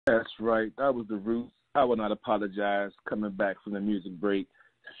That's right. That was the Roots. I will not apologize. Coming back from the music break.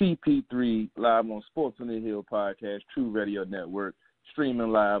 CP3 live on Sports on the Hill podcast, True Radio Network,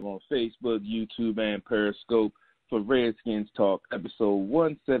 streaming live on Facebook, YouTube, and Periscope for Redskins Talk, episode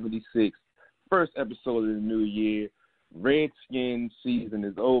 176, first episode of the new year. Redskins season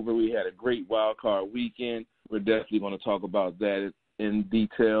is over. We had a great wild card weekend. We're definitely going to talk about that in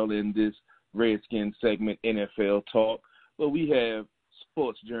detail in this Redskins segment, NFL Talk. But we have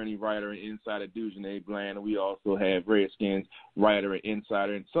sports journey writer and insider Dujunnea Bland, and we also have Redskins writer and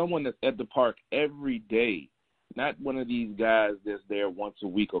insider, and someone that's at the park every day, not one of these guys that's there once a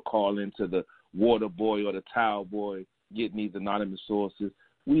week or call into the water boy or the towel boy getting these anonymous sources.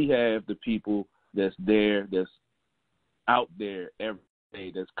 We have the people that's there, that's out there every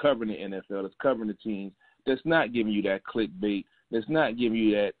day, that's covering the NFL, that's covering the teams, that's not giving you that clickbait, that's not giving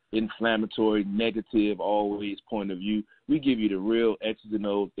you that inflammatory, negative, always point of view. We give you the real X's and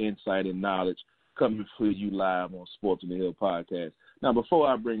O's insight and knowledge coming for you live on Sports on the Hill podcast. Now, before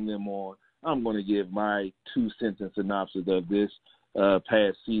I bring them on, I'm going to give my 2-sentence synopsis of this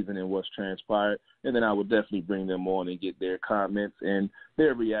past season and what's transpired, and then I will definitely bring them on and get their comments and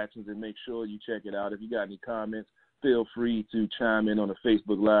their reactions, and make sure you check it out. If you got any comments, feel free to chime in on the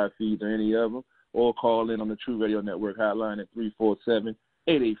Facebook Live feeds or any of them, or call in on the True Radio Network hotline at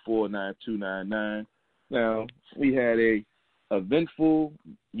 347-884-9299. Now, we had a eventful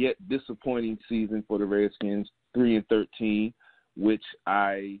yet disappointing season for the Redskins, 3-13, which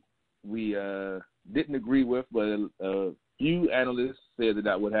we didn't agree with, but a few analysts said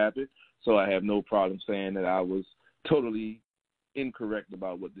that would happen. So I have no problem saying that I was totally incorrect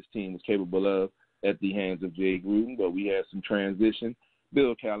about what this team was capable of at the hands of Jay Gruden. But we had some transition.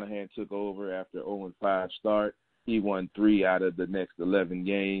 Bill Callahan took over after 0-5 start. He won 3 out of the next 11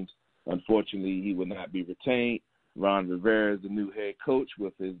 games. Unfortunately, he would not be retained. Ron Rivera is the new head coach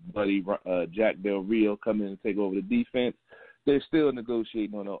with his buddy Jack Del Rio coming in and take over the defense. They're still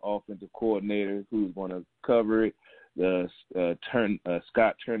negotiating on an offensive coordinator who's going to cover it.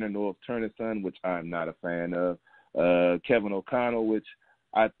 Scott Turner, North Turner's son, which I'm not a fan of. Kevin O'Connell, which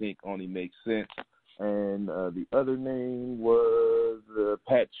I think only makes sense. And the other name was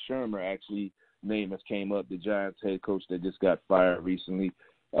Pat Shermer, actually, name has came up, the Giants head coach that just got fired recently.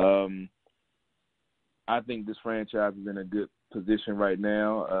 I think this franchise is in a good position right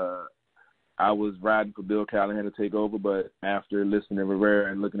now. I was riding for Bill Callahan to take over, but after listening to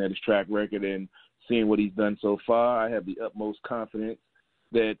Rivera and looking at his track record and seeing what he's done so far, I have the utmost confidence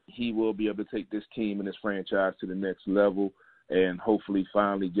that he will be able to take this team and this franchise to the next level and hopefully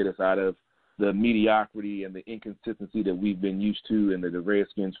finally get us out of the mediocrity and the inconsistency that we've been used to and that the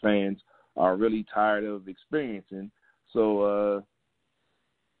Redskins fans are really tired of experiencing. So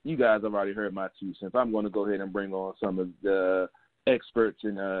you guys have already heard my 2 cents. I'm going to go ahead and bring on some of the experts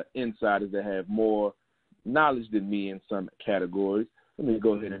and insiders that have more knowledge than me in some categories. Let me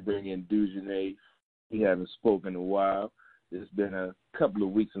go ahead and bring in Dujunnea. We haven't spoken in a while. It's been a couple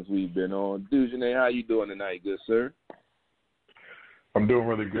of weeks since we've been on. Dujunnea, how you doing tonight, good sir? I'm doing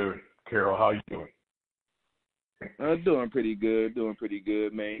really good. Carroll, how you doing? Doing pretty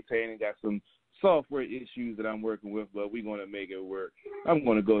good, maintaining. Got some software issues that I'm working with, but we're going to make it work. I'm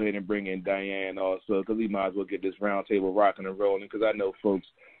going to go ahead and bring in Diane also because we might as well get this roundtable rocking and rolling because I know folks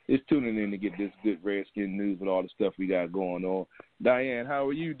is tuning in to get this good Redskin news with all the stuff we got going on. Diane, how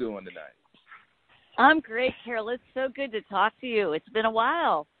are you doing tonight? I'm great, Carol. It's so good to talk to you. It's been a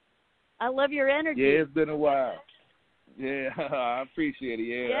while. I love your energy. Yeah, it's been a while. Yeah, I appreciate it.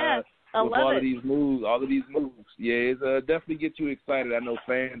 Yeah, yes, I love all it. of these moves. Yeah, it's definitely get you excited. I know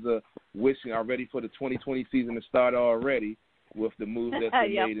fans are ready for the 2020 season to start already with the moves that's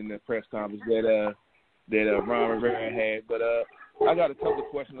been made in the press conference that Ron Rivera had. But I got a couple of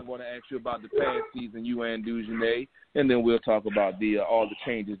questions I want to ask you about the past season, you and Dujunnea, and then we'll talk about all the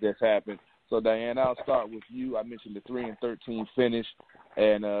changes that's happened. So, Diane, I'll start with you. I mentioned the 3-13 finish,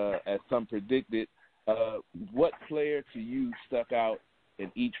 and as some predicted, what player to you stuck out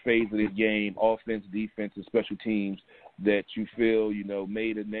in each phase of the game, offense, defense, and special teams, that you feel,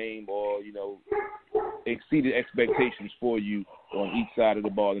 made a name or, exceeded expectations for you on each side of the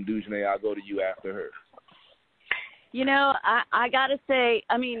ball? And Dujunnea, I'll go to you after her. I got to say,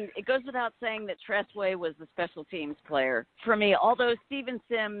 it goes without saying that Tressway was the special teams player for me, although Steven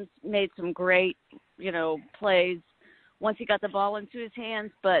Sims made some great, plays once he got the ball into his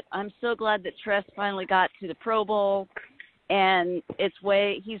hands. But I'm so glad that Tress finally got to the Pro Bowl, and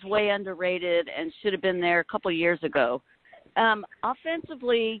he's way underrated and should have been there a couple of years ago.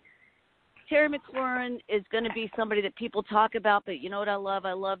 Offensively, Terry McLaurin is going to be somebody that people talk about, but you know what I love?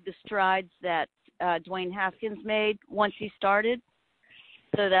 I love the strides that Dwayne Haskins made once he started.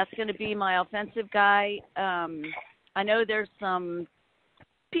 So that's going to be my offensive guy. I know there's some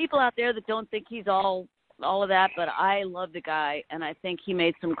people out there that don't think he's all of that, but I love the guy, and I think he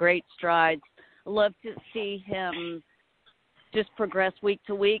made some great strides. I love to see him just progress week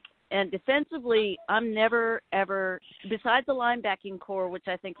to week. And defensively, I'm never, ever, besides the linebacking core, which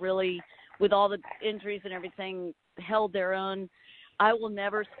I think really, with all the injuries and everything, held their own, I will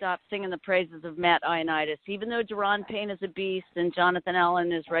never stop singing the praises of Matt Ioannidis. Even though Deron Payne is a beast and Jonathan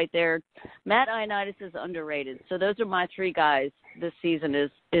Allen is right there, Matt Ioannidis is underrated. So those are my three guys this season is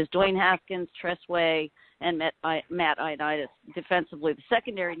Dwayne Haskins, Tress Way, and Matt Ioannidis. Defensively, the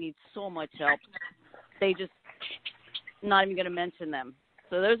secondary needs so much help. They just not even going to mention them.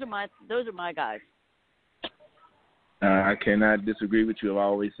 So those are my guys. I cannot disagree with you. I've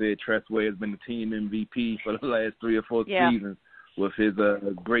always said Tress Way has been the team MVP for the last 3 or 4 seasons with his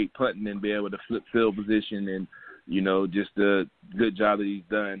great punting and be able to flip field position and, just the good job that he's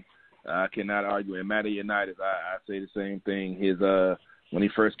done. I cannot argue. And Matt Ioannidis, I say the same thing. His when he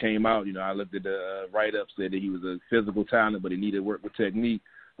first came out, I looked at the write-up, said that he was a physical talent, but he needed work with technique.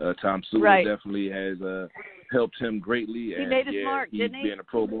 Tom Sewell definitely has helped him greatly. He made his mark, didn't he? Being a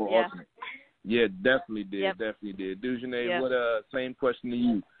Pro Bowl alternate. Yeah, definitely did. Yep. Definitely did. Dujunnea, what same question to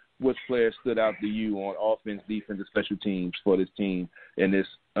you. Which player stood out to you on offense, defense, and special teams for this team in this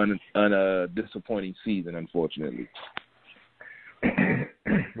disappointing season, unfortunately?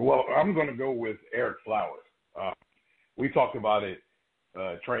 Well, I'm going to go with Eric Flowers. We talked about it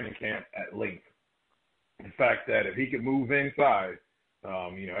training camp at length. The fact that if he could move inside,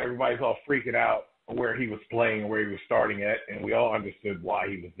 everybody's all freaking out where he was playing, where he was starting at, and we all understood why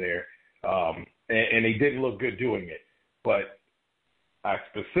he was there. And he didn't look good doing it. But I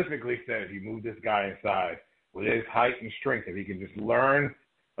specifically said if you move this guy inside with his height and strength, if he can just learn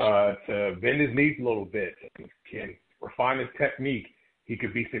to bend his knees a little bit, can refine his technique, he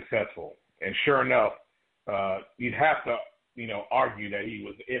could be successful. And sure enough, you'd have to, argue that he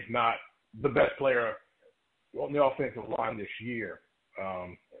was, if not the best player on the offensive line this year,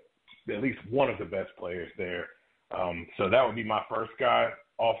 at least one of the best players there. So that would be my first guy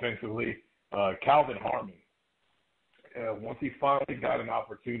offensively. Calvin Harmon. Once he finally got an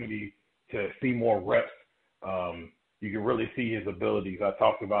opportunity to see more reps, you can really see his abilities. I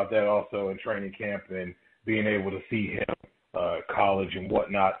talked about that also in training camp and being able to see him college and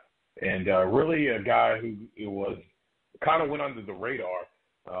whatnot. And really a guy who was kind of went under the radar,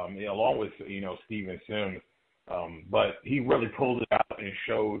 along with, Steven Sims. But he really pulled it out and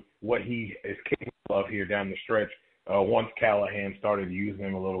showed what he is capable of here down the stretch once Callahan started to use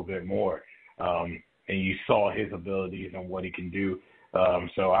him a little bit more. And you saw his abilities and what he can do.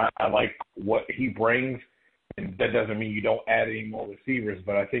 So I like what he brings. And that doesn't mean you don't add any more receivers,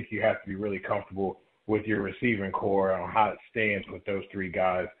 but I think you have to be really comfortable with your receiving core on how it stands with those three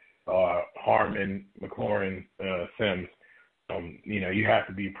guys, Harmon, McLaurin, Sims. You have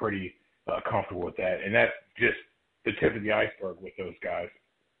to be pretty comfortable with that. And that's just the tip of the iceberg with those guys.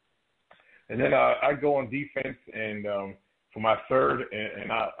 And then I go on defense, and for my third,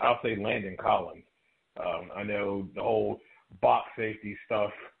 and I'll say Landon Collins. I know the whole box safety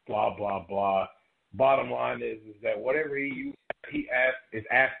stuff, blah, blah, blah. Bottom line is that whatever he is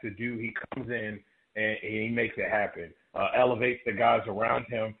asked to do, he comes in and he makes it happen. Elevates the guys around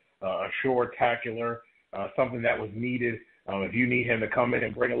him, a sure tackler, something that was needed. If you need him to come in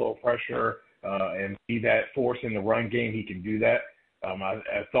and bring a little pressure and be that force in the run game, he can do that.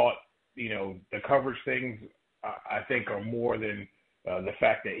 I thought, the coverage things, I think, are more than the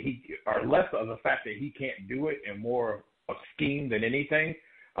fact that are less of the fact that he can't do it and more of scheme than anything.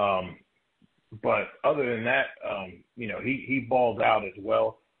 But other than that, he balled out as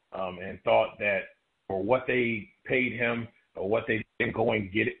well, and thought that for what they paid him or what they did going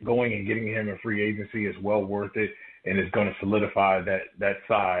and getting him in free agency is well worth it, and is going to solidify that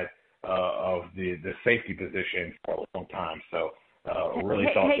side of the safety position for a long time. So really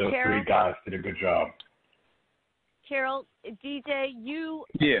thought those Carroll, three guys did a good job. Carroll, DJ, you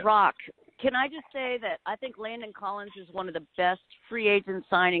rock. Can I just say that I think Landon Collins is one of the best free agent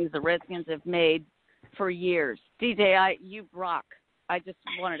signings the Redskins have made for years. DJ, you rock. I just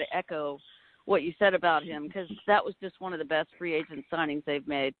wanted to echo what you said about him, because that was just one of the best free agent signings they've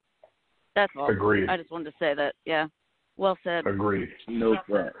made. That's all. Agreed. I just wanted to say that. Yeah. Well said. Agreed. No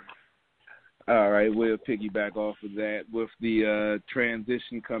problem. All right, we'll piggyback off of that with the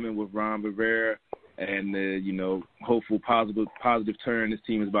transition coming with Ron Rivera and the hopeful positive turn this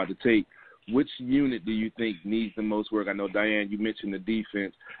team is about to take. Which unit do you think needs the most work? I know, Diane, you mentioned the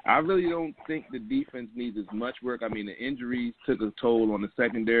defense. I really don't think the defense needs as much work. I mean, the injuries took a toll on the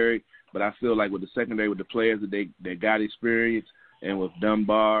secondary, but I feel like with the secondary, with the players that they got experience, and with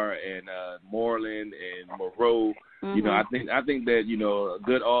Dunbar and Moreland and Moreau. You know, I think that, you know, a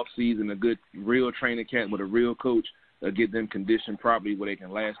good off season, a good real training camp with a real coach, get them conditioned properly where they can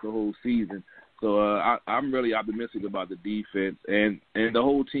last the whole season. So I'm really optimistic about the defense and the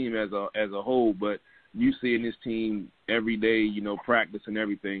whole team as a whole. But you seeing this team every day, you know, practice and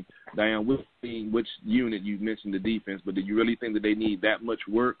everything. Diane, which unit you mentioned the defense, but do you really think that they need that much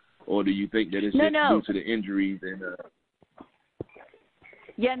work, or do you think that it's due to the injuries and?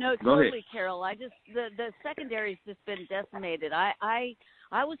 Yeah, no, totally, Carroll. The secondary's just been decimated. I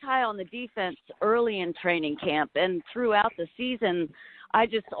was high on the defense early in training camp, and throughout the season,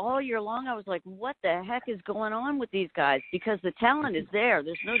 all year long, I was like, what the heck is going on with these guys? Because the talent is there.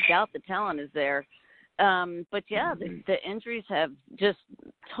 There's no doubt the talent is there. But, yeah, the injuries have just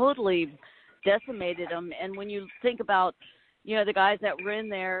totally decimated them. And when you think about, you know, the guys that were in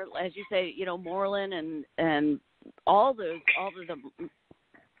there, as you say, you know, Moreland and all of them,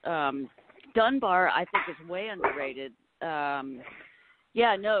 Dunbar, I think, is way underrated. It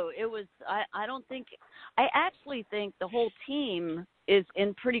was I actually think the whole team is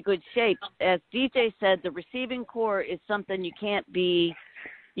in pretty good shape. As DJ said, the receiving core is something you can't be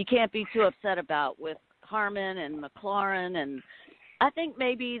too upset about with Harmon and McLaurin, and I think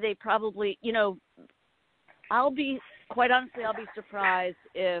maybe they probably, you know, I'll be surprised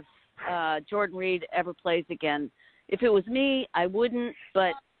if Jordan Reed ever plays again. If it was me, I wouldn't,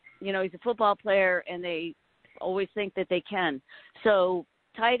 but you know, he's a football player and they always think that they can. So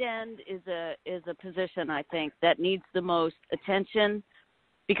tight end is a position, I think, that needs the most attention,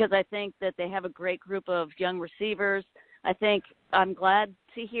 because I think that they have a great group of young receivers. I'm glad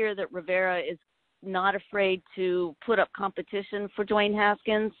to hear that Rivera is not afraid to put up competition for Dwayne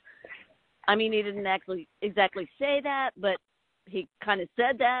Haskins. I mean, he didn't exactly say that, but he kind of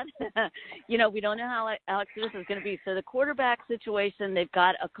said that. You know, we don't know how Alex Smith is going to be. So the quarterback situation, they've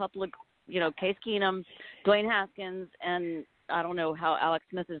got a couple of, you know, Case Keenum, Dwayne Haskins, and I don't know how Alex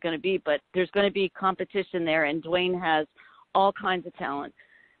Smith is going to be, but there's going to be competition there, and Dwayne has all kinds of talent.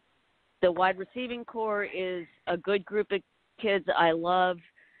 The wide receiving core is a good group of kids I love.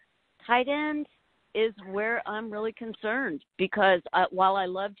 Tight end is where I'm really concerned, because while I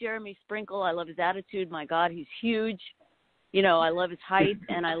love Jeremy Sprinkle, I love his attitude. My God, he's huge. You know, I love his height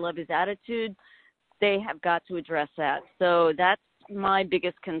and I love his attitude. They have got to address that. So that's my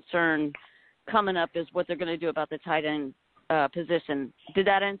biggest concern coming up, is what they're going to do about the tight end position. Did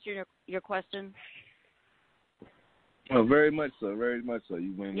that answer your question? Oh, very much so, very much so.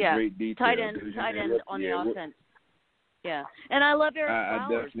 You went into great detail. Tight end on the offense. Yeah, and I love Eric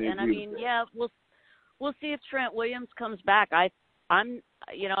Flowers. And I mean, we'll see if Trent Williams comes back. I'm,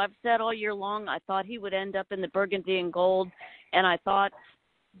 you know, I've said all year long I thought he would end up in the burgundy and gold, and I thought,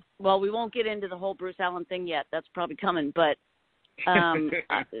 well, we won't get into the whole Bruce Allen thing yet. That's probably coming, but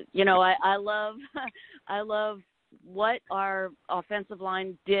you know, I love what our offensive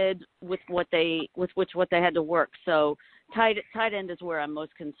line did with what they had to work. So tight end is where I'm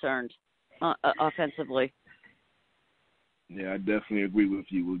most concerned offensively. Yeah, I definitely agree with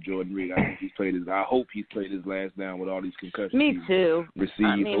you with Jordan Reed. I hope he's played his last down with all these concussions. Me too. Received.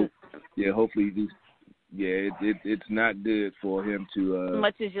 I mean, hopefully it's not good for him to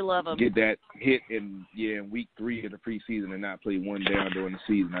much as you love him, get that hit in week 3 of the preseason and not play one down during the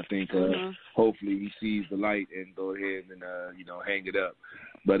season. I think hopefully he sees the light and go ahead and hang it up.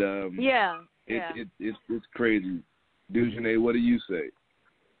 But it's crazy. Dujunnea, what do you say?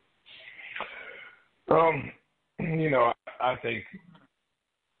 You know, I think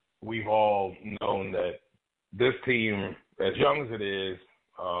we've all known that this team, as young as it is,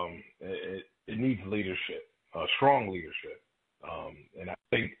 it needs leadership, strong leadership. And I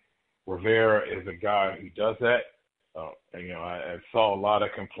think Rivera is a guy who does that. And, you know, I saw a lot of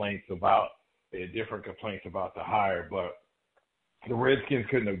different complaints about the hire, but the Redskins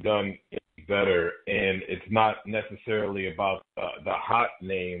couldn't have done any better. And it's not necessarily about the hot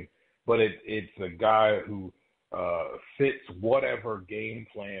name, but it's a guy who fits whatever game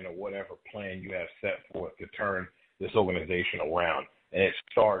plan or whatever plan you have set forth to turn this organization around. And it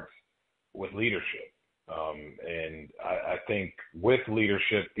starts with leadership. And I think with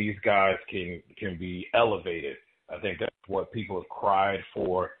leadership, these guys can be elevated. I think that's what people have cried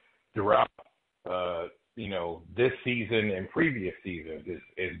for throughout, this season and previous seasons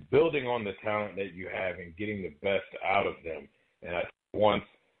is building on the talent that you have and getting the best out of them. And I think once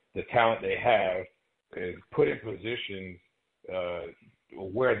the talent they have is put in positions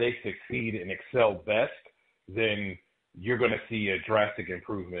where they succeed and excel best, then you're going to see a drastic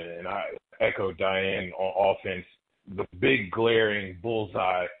improvement. And I echo Diane on offense. The big glaring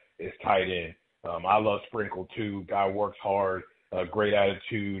bullseye is tight end. I love Sprinkle too. Guy works hard. great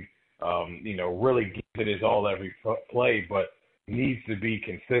attitude, really gives it his all every play, but needs to be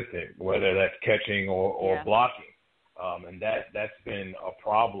consistent, whether that's catching or blocking. And that's been a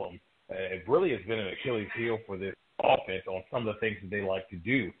problem. It really has been an Achilles heel for this offense on some of the things that they like to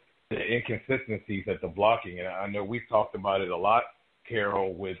do, the inconsistencies at the blocking. And I know we've talked about it a lot,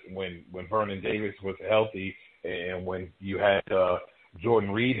 Carroll, with when Vernon Davis was healthy and when you had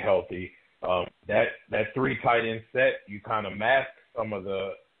Jordan Reed healthy. That three tight end set, you kind of mask some of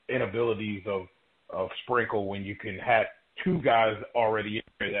the inabilities of Sprinkle when you can have two guys already in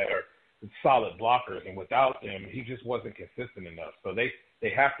there that are solid blockers, and without them, he just wasn't consistent enough. So they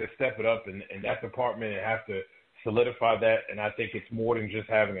have to step it up in that department and have to solidify that. And I think it's more than just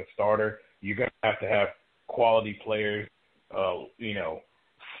having a starter. You're going to have quality players,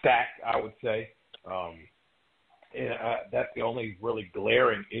 stacked, I would say. And that's the only really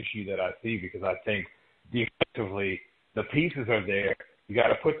glaring issue that I see, because I think defensively the pieces are there. You got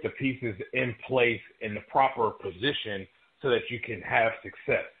to put the pieces in place in the proper position so that you can have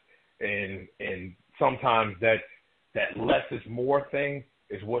success. And sometimes that less is more thing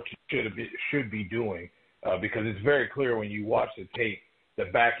is what you should be doing, because it's very clear when you watch the tape, the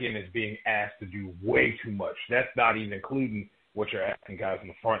back end is being asked to do way too much. That's not even including what you're asking guys in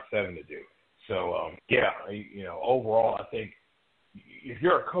the front seven to do. So, overall, I think if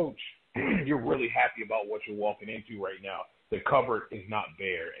you're a coach, you're really happy about what you're walking into right now. The cupboard is not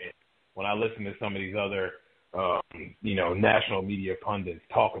bare. And when I listen to some of these other national media pundits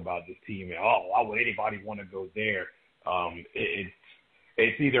talk about this team and, why would anybody want to go there?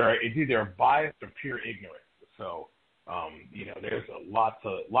 It's either bias or pure ignorance. So, there's a lot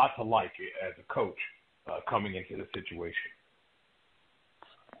to like as a coach coming into the situation.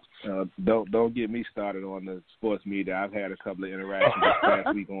 Don't get me started on the sports media. I've had a couple of interactions this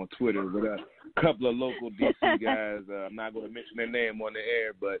past week on Twitter with a couple of local DC guys. I'm not going to mention their name on the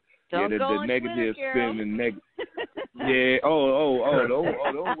air, but the negative spin and negative. Yeah.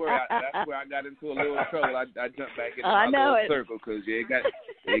 Don't worry. That's where I got into a little trouble. I jumped back into my little circle because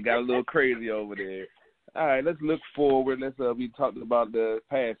it got a little crazy over there. All right, let's look forward. We talked about the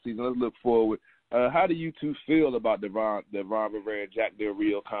past season. Let's look forward. How do you two feel about the Ron Rivera and Jack Del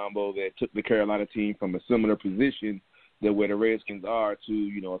Rio combo that took the Carolina team from a similar position than where the Redskins are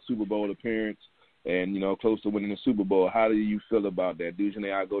to, a Super Bowl appearance and, close to winning the Super Bowl? How do you feel about that?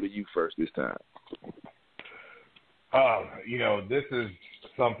 Dujunnea, I'll go to you first this time. This is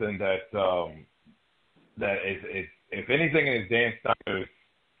something that is, if anything in Dan Snyder's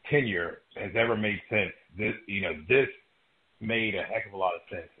tenure has ever made sense, this made a heck of a lot of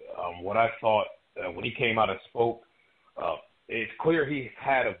sense. What I thought when he came out and spoke, it's clear he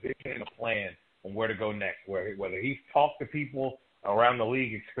had a vision and a plan on where to go next, whether he's talked to people around the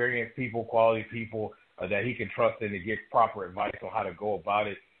league, experienced people, quality people that he can trust in to get proper advice on how to go about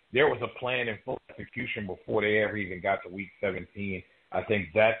it. There was a plan in full execution before they ever even got to week 17. I think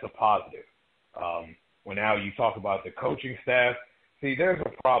that's a positive. When now you talk about the coaching staff, see, there's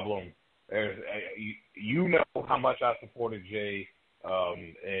a problem. You know how much I supported Jay,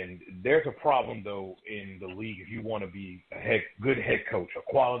 and there's a problem, though, in the league if you want to be a good head coach, a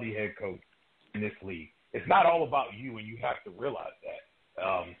quality head coach in this league. It's not all about you, and you have to realize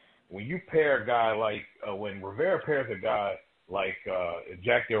that. When you pair a guy like when Rivera pairs a guy like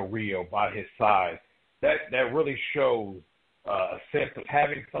Jack Del Rio by his side, that really shows a sense of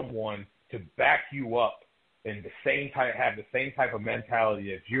having someone to back you up and have the same type of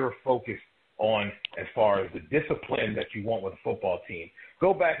mentality that you're focused on as far as the discipline that you want with a football team.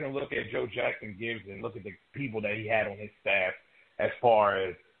 Go back and look at Joe Jackson Gibbs and look at the people that he had on his staff as far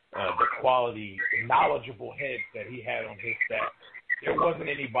as the quality, knowledgeable heads that he had on his staff. There wasn't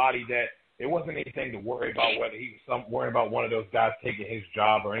anything to worry about whether he was worried about one of those guys taking his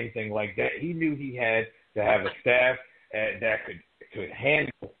job or anything like that. He knew he had to have a staff that could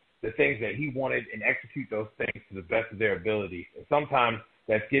handle the things that he wanted and execute those things to the best of their ability. And sometimes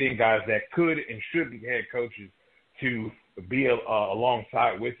that's getting guys that could and should be head coaches to be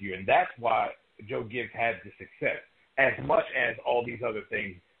alongside with you. And that's why Joe Gibbs had the success, as much as all these other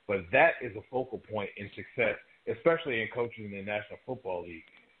things. But that is a focal point in success, especially in coaching in the National Football League.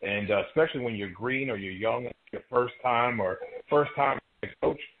 And especially when you're green or you're young, your first time head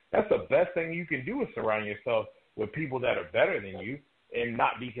coach, that's the best thing you can do is surround yourself with people that are better than you and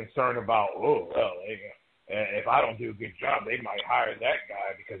not be concerned about, if I don't do a good job, they might hire that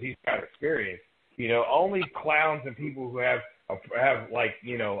guy because he's got experience. Only clowns and people who have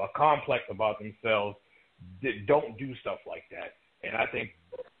a complex about themselves don't do stuff like that. And I think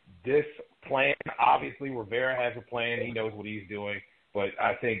this plan, obviously Rivera has a plan. He knows what he's doing. But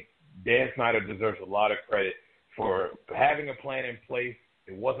I think Dan Snyder deserves a lot of credit for having a plan in place.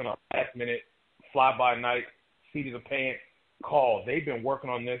 It wasn't a last-minute, fly-by-night, seat-of-the-pants call. They've been working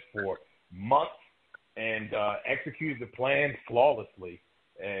on this for months and executed the plan flawlessly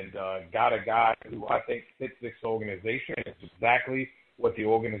and got a guy who I think fits this organization. It's exactly what the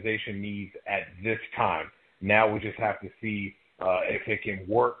organization needs at this time. Now we just have to see if it can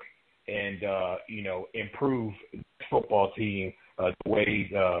work and, improve the football team the way,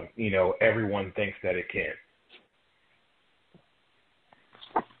 everyone thinks that it can.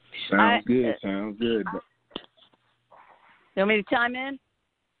 Sounds good. You want me to chime in?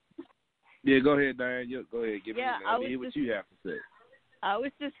 Yeah, go ahead, Diane. Go ahead. Give me what you have to say. I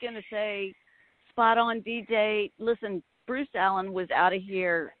was just going to say, spot on, DJ. Listen, Bruce Allen was out of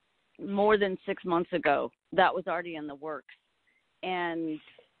here more than 6 months ago. That was already in the works. And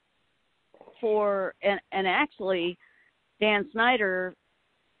actually, Dan Snyder,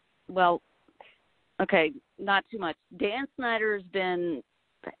 well, okay, not too much. Dan Snyder's been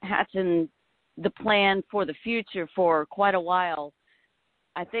hatching the plan for the future for quite a while.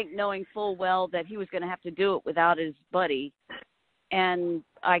 I think knowing full well that he was going to have to do it without his buddy. And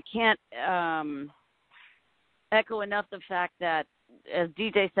I can't echo enough the fact that, as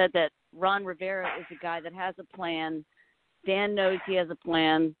DJ said, that Ron Rivera is a guy that has a plan. Dan knows he has a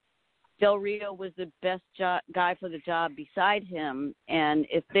plan. Del Rio was the best guy for the job beside him. And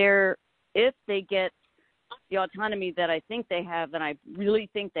if they get the autonomy that I think they have, and I really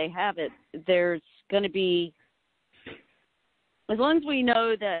think they have it, there's going to be, as long as we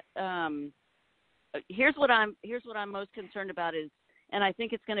know that, here's what I'm most concerned about is, and I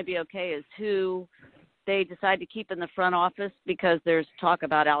think it's going to be okay, is who they decide to keep in the front office, because there's talk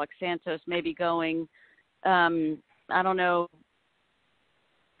about Alex Santos maybe going. I don't know.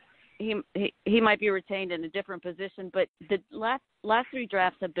 He might be retained in a different position, but the last three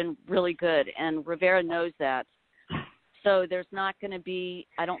drafts have been really good, and Rivera knows that. So there's not going to be,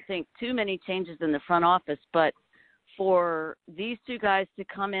 I don't think, too many changes in the front office, but for these two guys to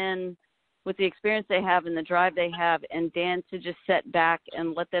come in with the experience they have and the drive they have, and Dan to just sit back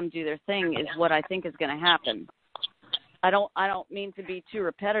and let them do their thing is what I think is going to happen. I don't mean to be too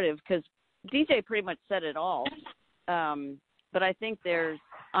repetitive, because DJ pretty much said it all. But I think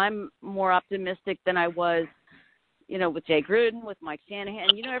I'm more optimistic than I was, with Jay Gruden, with Mike Shanahan.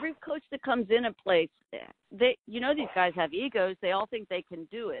 Every coach that comes in a place, these guys have egos. They all think they can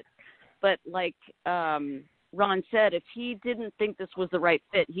do it. But like Ron said, if he didn't think this was the right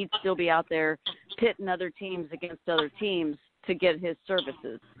fit, he'd still be out there pitting other teams against other teams to get his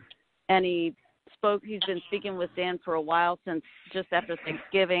services. And he's been speaking with Dan for a while, since just after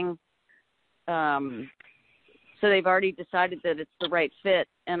Thanksgiving. So they've already decided that it's the right fit.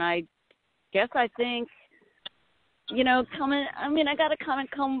 And I think, I got to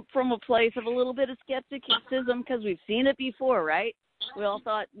come from a place of a little bit of skepticism, because we've seen it before, right? We all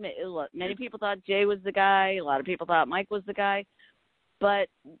thought, many people thought Jay was the guy. A lot of people thought Mike was the guy. But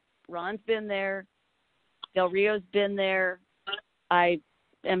Ron's been there. Del Rio's been there. I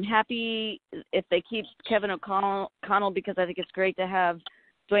am happy if they keep Kevin O'Connell, because I think it's great to have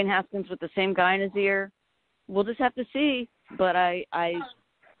Dwayne Haskins with the same guy in his ear. We'll just have to see. But I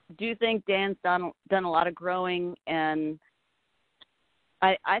do think Dan's done a lot of growing, and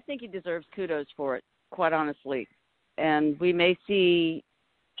I think he deserves kudos for it, quite honestly. And we may see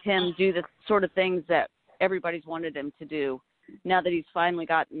him do the sort of things that everybody's wanted him to do now that he's finally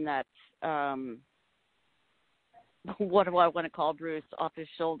gotten that, what do I want to call Bruce, off his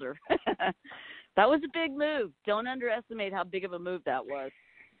shoulder. That was a big move. Don't underestimate how big of a move that was.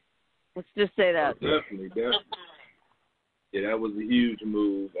 Let's just say that. Definitely. Yeah, that was a huge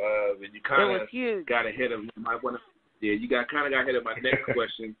move. And you kind of got ahead of my one. Yeah, you got ahead of my next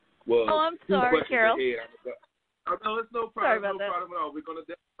question. Well, I'm sorry, Carroll. Oh, no, it's no problem. No problem at all. We're going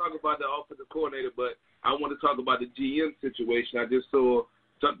to talk about the offensive coordinator, but I want to talk about the GM situation. I just saw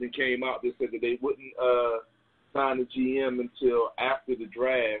something came out that said that they wouldn't sign the GM until after the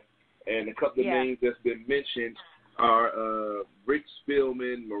draft, and a couple of names that's been mentioned are Rick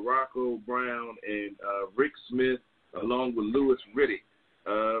Spielman, Morocco Brown, and Rick Smith, along with Louis Riddick.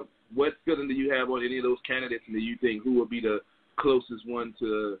 What feeling do you have on any of those candidates, and do you think who will be the closest one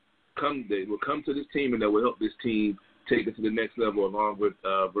to come to this team and that will help this team take it to the next level, along with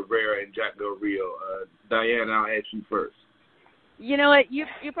Rivera and Jack Del Rio? Diane, I'll ask you first. You know what? You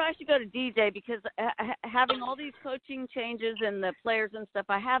probably should go to DJ, because having all these coaching changes and the players and stuff,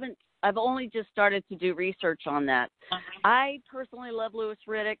 I've only just started to do research on that. I personally love Louis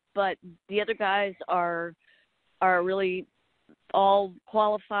Riddick, but the other guys are really all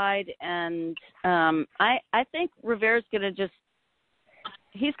qualified, and I think Rivera's going to just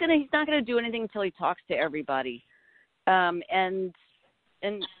he's not gonna do anything until he talks to everybody. And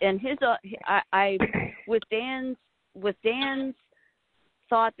his I with Dan's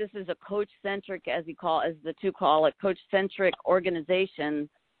thought, this is a coach-centric, as the two call it, coach-centric organization.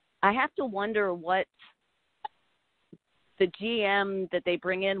 I have to wonder what the GM that they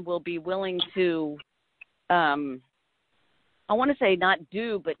bring in will be willing to, I want to say not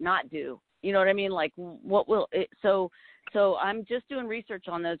do, but not do. You know what I mean? Like, what will it, so I'm just doing research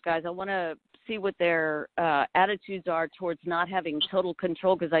on those guys. I want to see what their attitudes are towards not having total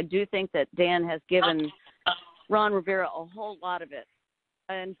control, because I do think that Dan has given Ron Rivera a whole lot of it.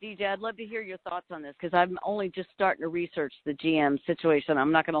 And DJ, I'd love to hear your thoughts on this, because I'm only just starting to research the GM situation.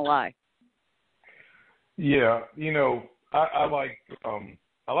 I'm not going to lie. Yeah, I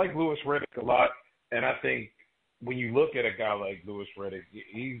like Louis Riddick a lot, and I think when you look at a guy like Louis Riddick,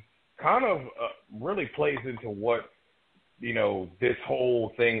 he kind of really plays into what this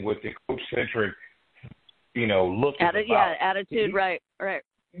whole thing with the coach-centric, look. Attitude, right.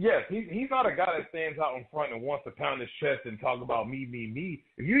 Yes, he's not a guy that stands out in front and wants to pound his chest and talk about me.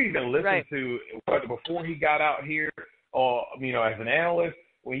 If you even listen to whether before he got out here or, as an analyst,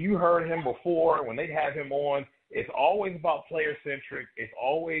 when you heard him before, when they have him on, it's always about player-centric. It's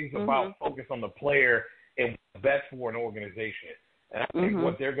always about focus on the player and what's best for an organization. And I think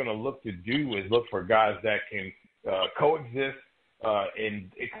what they're going to look to do is look for guys that can coexist.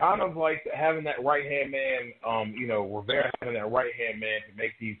 And it's kind of like having that right-hand man, Rivera having that right-hand man to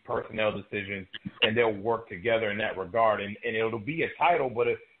make these personnel decisions, and they'll work together in that regard. And it'll be a title, but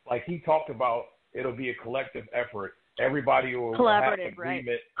like he talked about, it'll be a collective effort. Everybody will have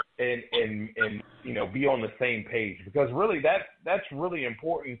agreement and be on the same page, because really that's really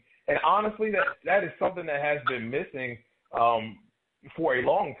important. And honestly, that is something that has been missing for a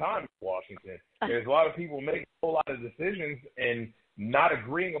long time in Washington. There's a lot of people making a whole lot of decisions and not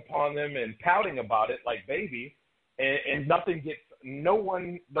agreeing upon them and pouting about it like baby, and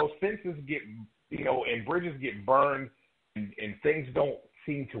those fences get, and bridges get burned, and things don't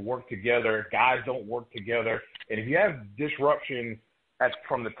seem to work together. Guys don't work together. And if you have disruption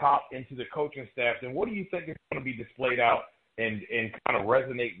from the top into the coaching staff, then what do you think is going to be displayed out and kind of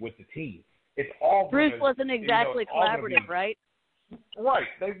resonate with the team? It's all Bruce wasn't exactly collaborative, right? Right,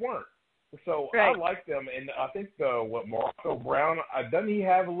 they weren't. So I like them, and I think Morocco Brown, doesn't he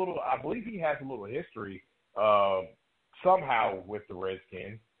have a little? I believe he has a little history somehow with the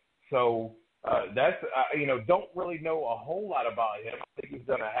Redskins. So that's don't really know a whole lot about him. I think he's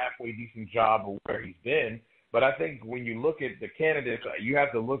done a halfway decent job of where he's been. But I think when you look at the candidates, you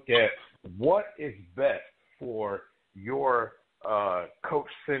have to look at what is best for your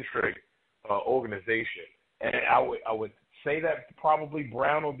coach-centric organization. And I would say that probably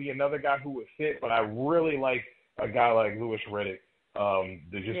Brown will be another guy who would fit, but I really like a guy like Louis Riddick.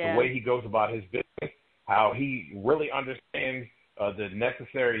 The way he goes about his business, how he really understands the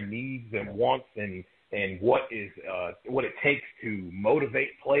necessary needs and wants and what it takes to motivate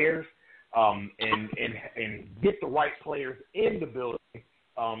players, and get the right players in the building,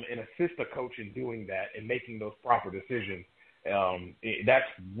 and assist the coach in doing that and making those proper decisions. That's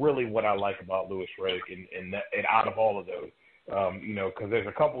really what I like about Louis Riddick, and out of all of those, because there's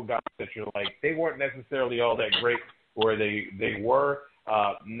a couple guys that you're like, they weren't necessarily all that great where they were.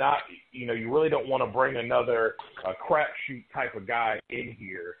 You really don't want to bring another crapshoot type of guy in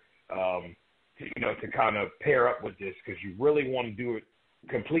here, to kind of pair up with this, because you really want to do it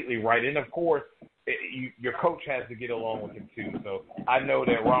completely right. And of course, your coach has to get along with him too. So I know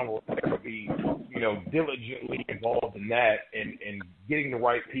that Ron will be, diligently involved in that and getting the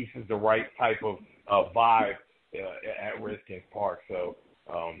right pieces, the right type of vibe at Redskins Park. So,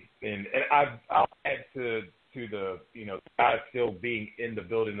 and I'll add to the, guys still being in the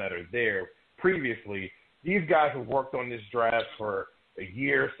building that are there previously. These guys have worked on this draft for a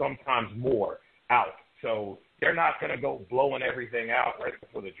year, sometimes more out. So they're not going to go blowing everything out right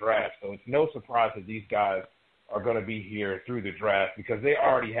before the draft. So it's no surprise that these guys are going to be here through the draft, because they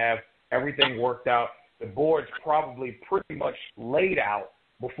already have everything worked out. The board's probably pretty much laid out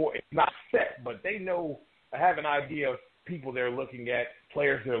before. It's not set, but they have an idea of people they're looking at,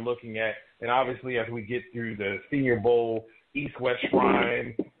 players they're looking at. And obviously, as we get through the Senior Bowl, East-West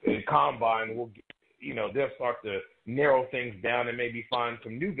Shrine, the Combine, they'll start to narrow things down and maybe find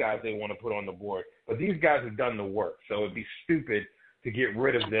some new guys they want to put on the board. But these guys have done the work, so it'd be stupid to get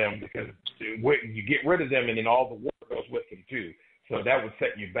rid of them, because you get rid of them and then all the work goes with them too. So that would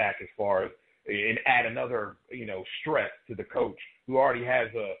set you back as far as, and add another, stress to the coach who already has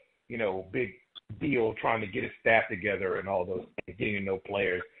a, big deal trying to get his staff together and all those things, getting to know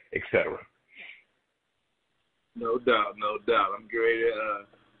players, et cetera. No doubt, no doubt.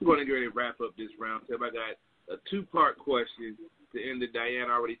 We're going to get ready to wrap up this roundtable. I got a two-part question to end it.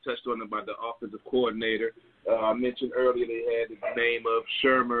 Diane already touched on about the offensive coordinator. I mentioned earlier they had the name of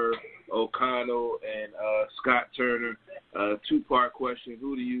Shermer, O'Connell, and Scott Turner. Two-part question.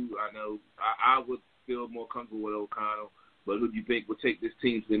 I would feel more comfortable with O'Connell, but who do you think will take this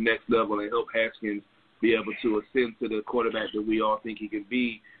team to the next level and help Haskins be able to ascend to the quarterback that we all think he can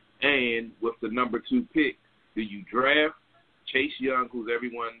be? And with the number 2 pick, do you draft Chase Young, who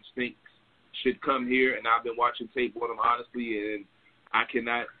everyone thinks should come here? And I've been watching tape on him, honestly, and I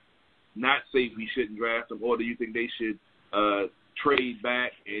cannot not say we shouldn't draft him. Or do you think they should trade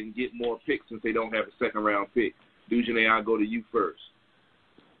back and get more picks since they don't have a second-round pick? Dujunne, I'll go to you first.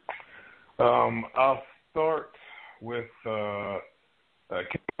 I'll start with Kevin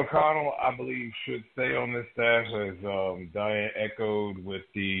O'Connell, I believe, should stay on this staff, as Diane echoed, with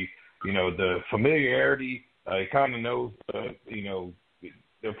the familiarity. He kind of knows,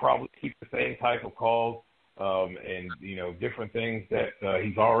 they'll probably keep the same type of calls and, different things that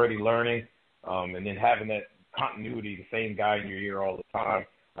he's already learning. And then having that continuity, the same guy in your ear all the time,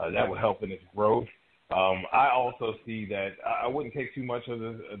 that will help in his growth. I also see that I wouldn't take too much of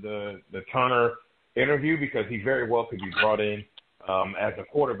the Turner interview, because he very well could be brought in as a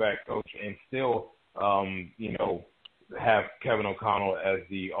quarterback coach and still, have Kevin O'Connell as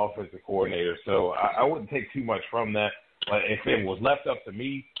the offensive coordinator. So I wouldn't take too much from that. But if it was left up to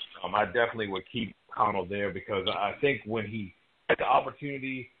me, I definitely would keep O'Connell there, because I think when he had the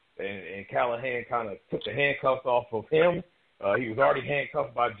opportunity and Callahan kind of took the handcuffs off of him, he was already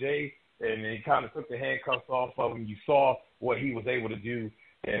handcuffed by Jay, and he kind of took the handcuffs off of him. You saw what he was able to do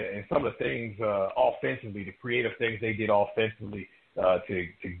and some of the things offensively, the creative things they did offensively to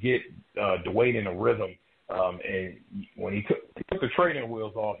get Dwayne in a rhythm. And when he took the training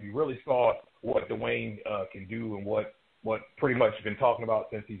wheels off, you really saw what Dwayne can do, and what pretty much been talking about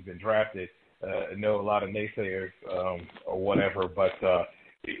since he's been drafted. I know a lot of naysayers or whatever, but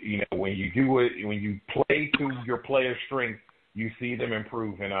when you do it, when you play to your players' strengths, you see them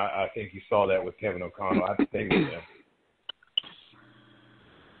improve, and I think you saw that with Kevin O'Connell. I think with him.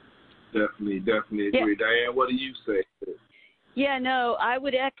 Definitely agree. Yeah. Diane, what do you say? Yeah, no, I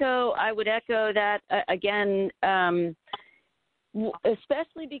would echo that again,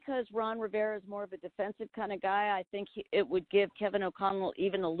 especially because Ron Rivera is more of a defensive kind of guy. I think it would give Kevin O'Connell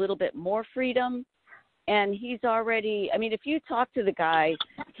even a little bit more freedom. And he's already, if you talk to the guy,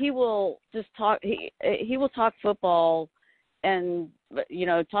 he will just talk, he will talk football and,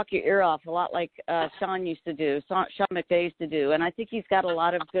 talk your ear off a lot like Sean McVay used to do. And I think he's got a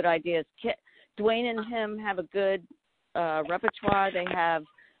lot of good ideas. Dwayne and him have a good repertoire. They have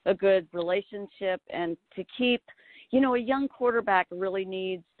a good relationship, and to keep, a young quarterback really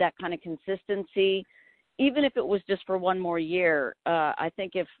needs that kind of consistency, even if it was just for one more year. I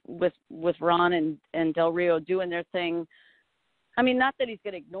think if with Ron and Del Rio doing their thing, not that he's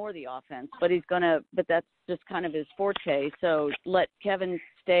going to ignore the offense, but but that's just kind of his forte. So let Kevin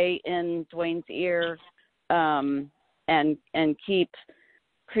stay in Dwayne's ear, and keep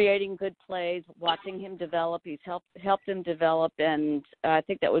creating good plays, watching him develop. He's helped him develop, and I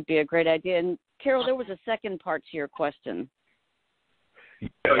think that would be a great idea. And Carroll, there was a second part to your question.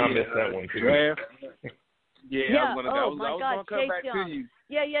 Yeah, I missed that one too. I was going to come back Young. to you.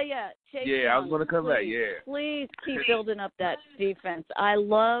 Yeah. Chase Young, I was going to come back. Yeah. Please keep building up that defense. I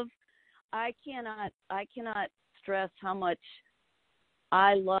cannot stress how much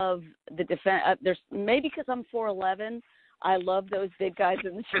I love the defense. There's maybe because I'm 4'11", I love those big guys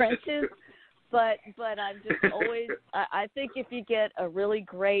in the trenches. But I'm just always I think if you get a really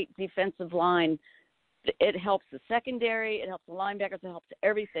great defensive line, it helps the secondary, it helps the linebackers, it helps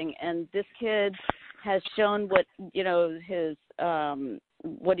everything. And this kid has shown what his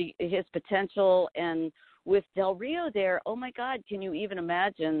potential. And with Del Rio there, oh my God, can you even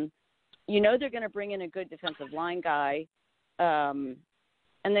imagine? They're going to bring in a good defensive line guy, and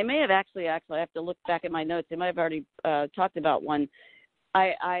they may have actually I have to look back at my notes. They might have already talked about one.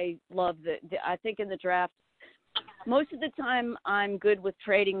 I love I think in the draft, most of the time I'm good with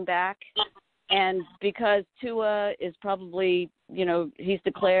trading back. And because Tua is probably, he's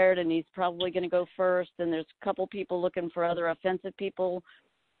declared and he's probably going to go first, and there's a couple people looking for other offensive people,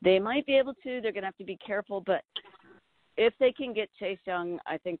 they might be able to. They're going to have to be careful. But if they can get Chase Young,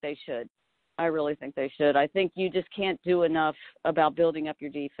 I think they should. I really think they should. I think you just can't do enough about building up your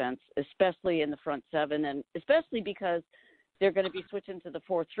defense, especially in the front seven, and especially because they're going to be switching to the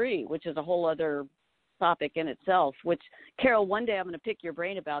 4-3, which is a whole other topic in itself, which, Carroll, one day I'm going to pick your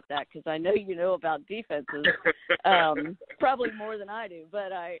brain about that, because I know you know about defenses, probably more than I do.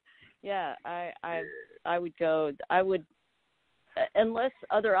 But Yeah, I would go. I would, unless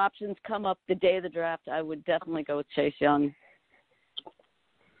other options come up the day of the draft, I would definitely go with Chase Young.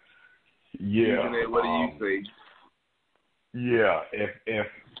 Yeah. What do you say? Yeah,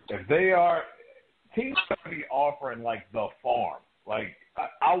 if they are, teams going to be offering like the farm. Like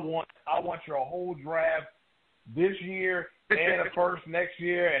I want your whole draft this year and the first next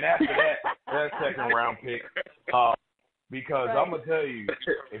year, and after that second round pick. Because right. I'm gonna tell you,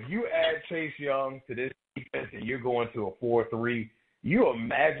 if you add Chase Young to this defense and you're going to a 4-3, you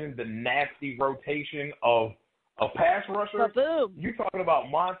imagine the nasty rotation of a pass rusher. Ba-boom. You talking about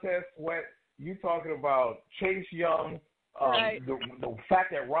Montez Sweat? You talking about Chase Young? Right. The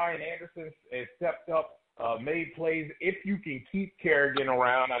fact that Ryan Anderson has stepped up, made plays. If you can keep Kerrigan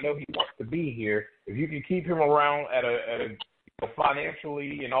around, I know he wants to be here. If you can keep him around at a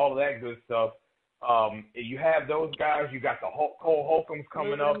financially and all of that good stuff, you have those guys. You got the Cole Holcombs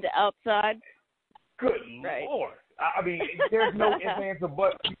coming up. The outside. Good right. Lord! I mean, there's no ifs, ands, or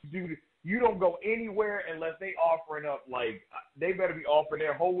buts. You don't go anywhere unless they offering up like they better be offering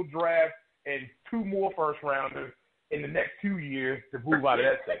their whole draft and 2 more first rounders in the next 2 years to move out of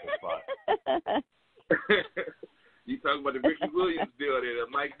that second spot. You talking about the Ricky Williams deal that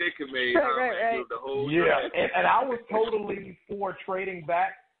Mike Dicker made? Right. The whole draft. And I was totally for trading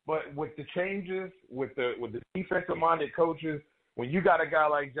back, but with the changes, with the defensive-minded coaches, when you got a guy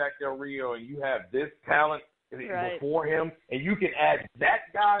like Jack Del Rio and you have this talent before him, and you can add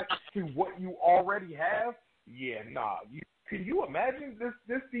that guy to what you already have, can you imagine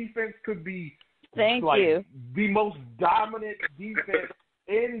this defense could be the most dominant defense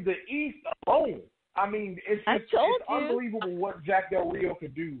in the East alone? I mean, it's unbelievable what Jack Del Rio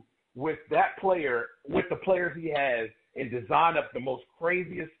could do with that player, with the players he has, and design up the most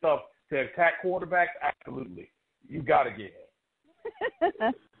craziest stuff to attack quarterbacks. Absolutely. You got to get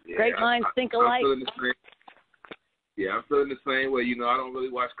him. Great minds think alike. I'm feeling the same way. You know, I don't really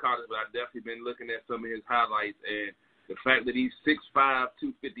watch college, but I've definitely been looking at some of his highlights, and the fact that he's 6'5",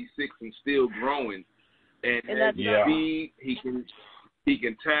 256, and still growing, and has speed, he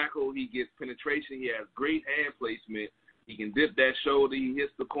can tackle, he gets penetration, he has great hand placement, he can dip that shoulder, he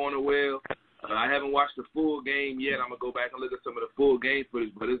hits the corner well. I haven't watched the full game yet. I'm going to go back and look at some of the full game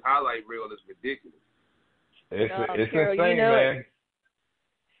footage, but his highlight reel is ridiculous. It's Carroll, insane, man.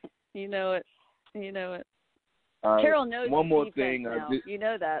 You know it. Carroll knows one more thing. You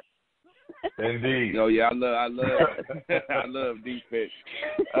know that. Indeed. Oh yeah, I love defense.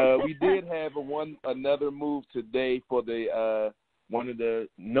 We did have another move today for the one of the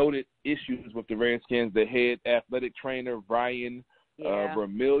noted issues with the Redskins, the head athletic trainer Ryan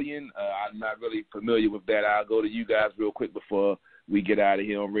Vermillion. I'm not really familiar with that. I'll go to you guys real quick before we get out of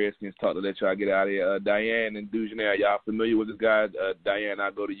here on Redskins Talk to let y'all get out of here. Diane and Dujunnea, y'all familiar with this guy? Diane,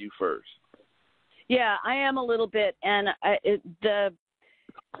 I'll go to you first. Yeah, I am a little bit, and I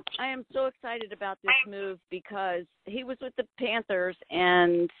am so excited about this move because he was with the Panthers,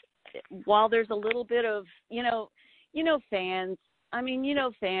 and while there's a little bit of, fans. I mean,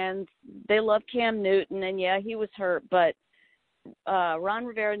 fans, they love Cam Newton, and he was hurt, but Ron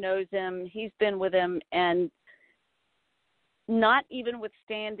Rivera knows him. He's been with him, and not even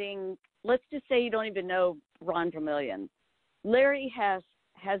withstanding, let's just say you don't even know Ron Vermillion. Larry has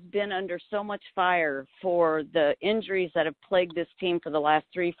been under so much fire for the injuries that have plagued this team for the last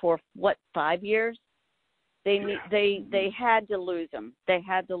 3, 4, 5 years. They had to lose him. They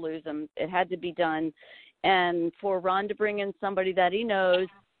had to lose him. It had to be done. And for Ron to bring in somebody that he knows,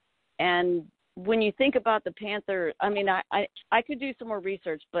 and when you think about the Panther, I mean, I could do some more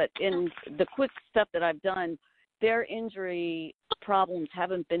research, but in the quick stuff that I've done, their injury problems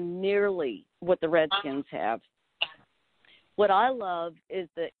haven't been nearly what the Redskins have. What I love is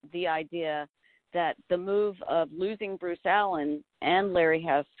the idea that the move of losing Bruce Allen and Larry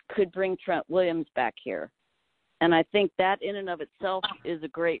Hess could bring Trent Williams back here. And I think that in and of itself is a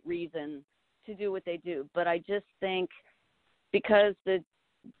great reason to do what they do. But I just think because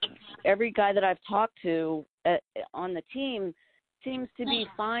every guy that I've talked to on the team seems to be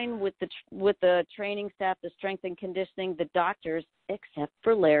fine with the training staff, the strength and conditioning, the doctors, except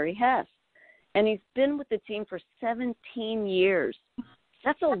for Larry Hess. And he's been with the team for 17 years.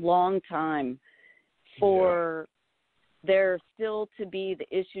 That's a long time for there still to be the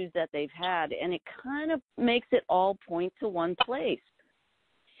issues that they've had. And it kind of makes it all point to one place.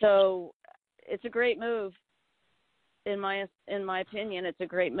 So it's a great move. In my opinion, it's a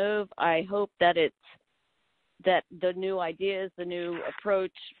great move. I hope that that the new ideas, the new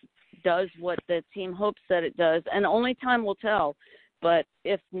approach does what the team hopes that it does. And only time will tell. But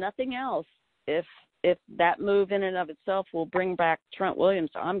if nothing else, if if that move in and of itself will bring back Trent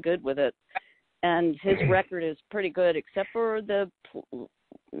Williams, I'm good with it. And his record is pretty good, except for a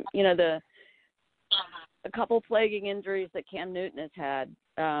couple plaguing injuries that Cam Newton has had.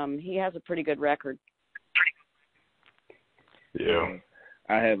 He has a pretty good record. Yeah.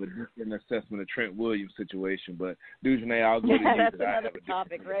 I have a different assessment of Trent Williams' situation, but Dujunnea, I'll go to you. That's another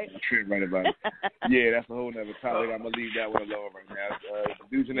topic, right? Trent right about it. Yeah, that's a whole other topic. I'm going to leave that one alone right now.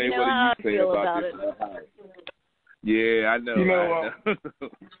 Dujunnea, you know what do you say about this? Yeah, I know. You know,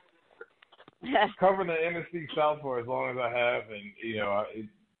 covering the NFC South for as long as I have, and, you know,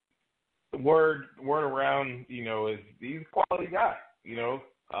 word around, you know, is he's a quality guy, you know.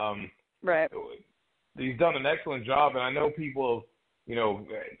 Right. He's done an excellent job, and I know people, you know,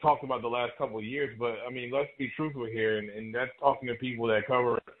 talked about the last couple of years, but, I mean, let's be truthful here, and that's talking to people that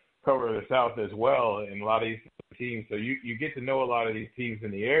cover the South as well, and a lot of these teams. So you get to know a lot of these teams in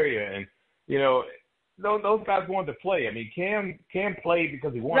the area, and, you know, those guys wanted to play. I mean, Cam played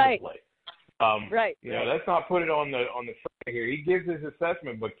because he wanted to play. Right. You know, let's not put it on the front here. He gives his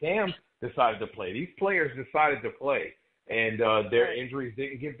assessment, but Cam decided to play. These players decided to play, and their injuries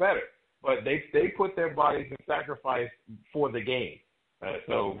didn't get better. But they put their bodies in sacrifice for the game.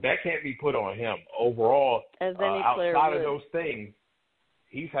 So that can't be put on him. Overall, outside of those things,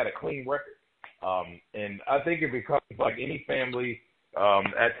 he's had a clean record. And I think it becomes like any family,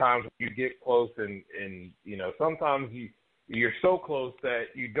 at times when you get close and you know, sometimes you're so close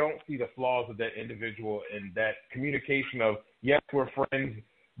that you don't see the flaws of that individual, and that communication of, yes, we're friends,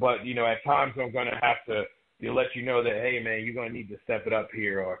 but, you know, at times I'm going to have to let you know that, hey, man, you're going to need to step it up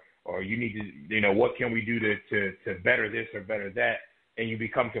here, or you need to, you know, what can we do to better this or better that, and you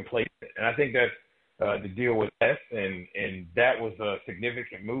become complacent. And I think that's the deal with S, and that was a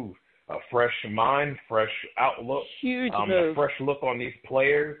significant move. A fresh mind, fresh outlook, huge move. A fresh look on these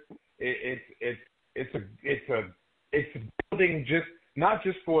players. It's building not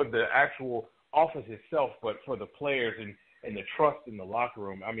just for the actual office itself, but for the players and the trust in the locker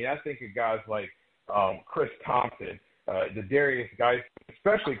room. I mean, I think of guys like Chris Thompson, the Darius guys,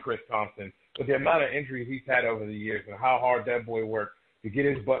 especially Chris Thompson, with the amount of injuries he's had over the years and how hard that boy worked to get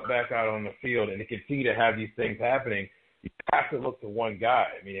his butt back out on the field and to continue to have these things happening. You have to look to one guy.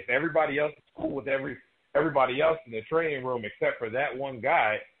 I mean, if everybody else is cool with everybody else in the training room except for that one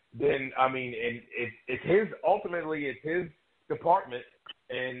guy, then, I mean, and it's his department,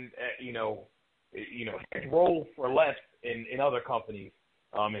 and you know, his role for less in other companies.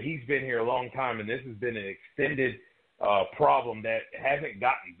 And he's been here a long time, and this has been an extended problem that hasn't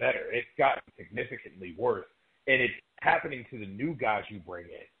gotten better. It's gotten significantly worse, and it's happening to the new guys you bring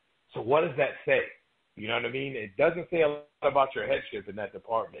in. So what does that say? You know what I mean? It doesn't say a lot about your headship in that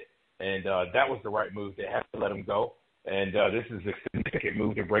department, and that was the right move. They have to let him go. And this is a significant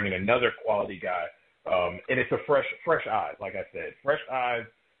move to bring in another quality guy. And it's a fresh eyes, like I said. Fresh eyes,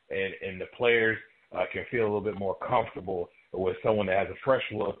 and the players can feel a little bit more comfortable with someone that has a fresh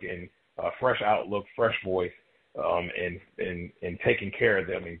look and a fresh outlook, fresh voice, and taking care of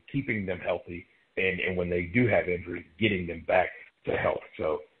them and keeping them healthy. And when they do have injuries, getting them back to health.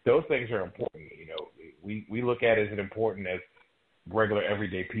 So those things are important. You know, we look at it as important as regular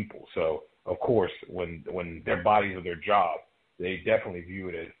everyday people. So, of course, when their bodies are their job, they definitely view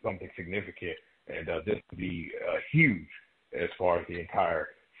it as something significant, and this would be huge as far as the entire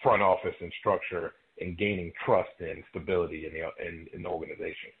front office and structure and gaining trust and stability in the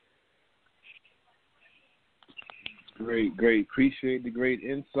organization. Great. Appreciate the great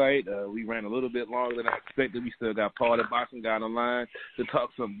insight. We ran a little bit longer than I expected. We still got Paul the Boxing Guy on the line to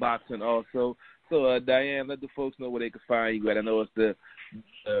talk some boxing also. So, Diane, let the folks know where they can find you at. I know it's the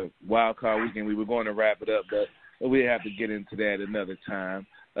wild card weekend. We were going to wrap it up, but we have to get into that another time.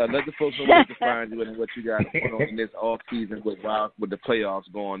 Let the folks know where they can find you and what you got going on in this off season with the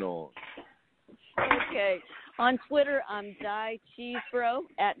playoffs going on. Okay. On Twitter, I'm Di Chesebrough,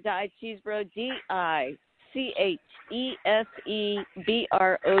 at Di Chesebrough, DICHESEBROUGH.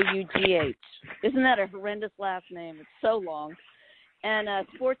 Isn't that a horrendous last name? It's so long. And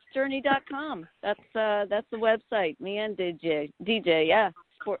SportsJourney.com. That's the website. Me and DJ. Yeah.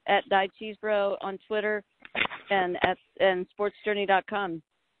 At Di Chesebrough on Twitter, and SportsJourney.com.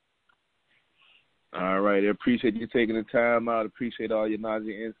 All right. I appreciate you taking the time out. Appreciate all your knowledge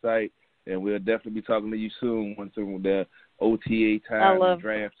and insight. And we'll definitely be talking to you soon once the OTA time and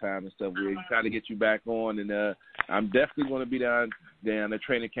draft time and stuff. We'll try to get you back on. And I'm definitely going to be down the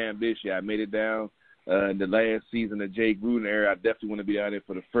training camp this year. I made it down in the last season of Jay Gruden era. I definitely want to be down there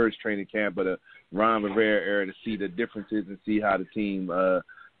for the first training camp of the Ron Rivera era to see the differences and see how the team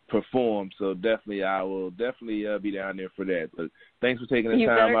perform. So definitely, I will definitely be down there for that. But thanks for taking the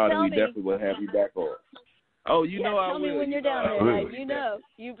time out, and we definitely will have you back on. Oh, you know I will. Tell me when you're down there. You know,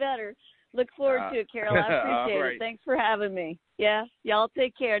 you better. Look forward to it, Carroll. I appreciate it. Thanks for having me. Yeah, y'all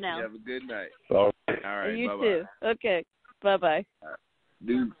take care now. You have a good night. All right. You bye-bye. too. Okay. Bye-bye.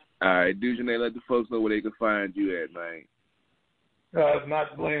 All right, DujunneaB, let the folks know where they can find you at, man. It's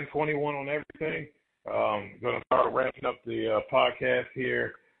not Bland 21 on everything. Going to start ramping up the podcast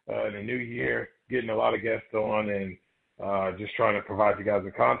here in the new year, getting a lot of guests on, and just trying to provide you guys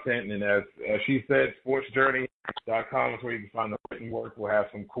with content. And as she said, SportsJourney.com is where you can find the written work. We'll have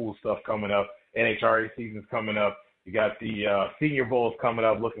some cool stuff coming up. NHRA season's coming up. You got the Senior Bowls coming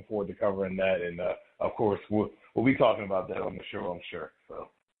up. Looking forward to covering that. And, of course, we'll be talking about that on the show, I'm sure. So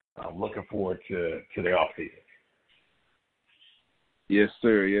I'm looking forward to the offseason. Yes,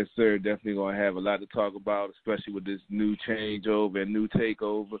 sir. Yes, sir. Definitely going to have a lot to talk about, especially with this new changeover and new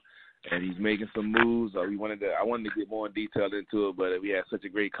takeover. And he's making some moves. I wanted to get more detailed into it, but we had such a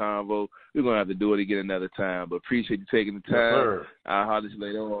great convo. We're going to have to do it again another time. But appreciate you taking the time. Yes, sir. I'll holler at you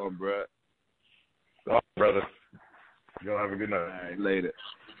later on, bro. All right, brother. Y'all have a good night.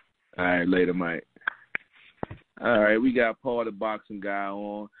 All right, later, Mike. All right, we got Paul, the boxing guy,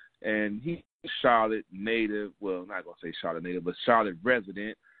 on, and he's Charlotte native. Well, not going to say Charlotte native, but Charlotte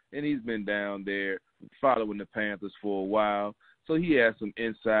resident, and he's been down there following the Panthers for a while. So he has some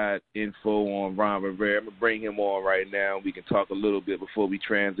inside info on Ron Rivera. I'm going to bring him on right now. We can talk a little bit before we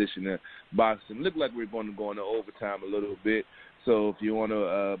transition to boxing. Look like we're going to go into overtime a little bit. So if you want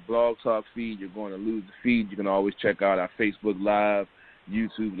a Blog Talk feed, you're going to lose the feed. You can always check out our Facebook Live,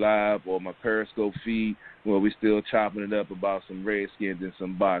 YouTube Live, or my Periscope feed where we're still chopping it up about some Redskins and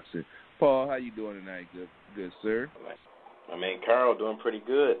some boxing. Paul, how you doing tonight? Good, sir. Carroll, doing pretty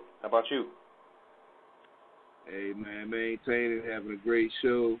good. How about you? Hey, man, maintaining, having a great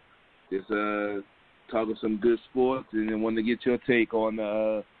show. Just talking some good sports, and then wanted to get your take on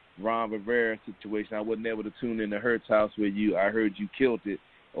the Ron Rivera situation. I wasn't able to tune in to Hertz House with you. I heard you killed it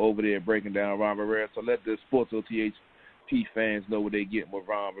over there breaking down Ron Rivera. So let the SportsOTHP fans know what they get with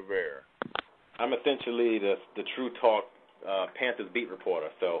Ron Rivera. I'm essentially the True Talk Panthers beat reporter.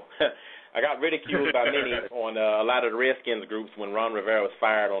 So I got ridiculed by many on a lot of the Redskins groups when Ron Rivera was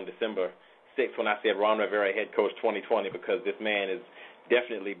fired on December 6th when I said Ron Rivera head coach 2020 because this man is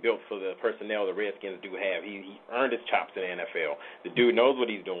definitely built for the personnel the Redskins do have. He earned his chops in the NFL. The dude knows what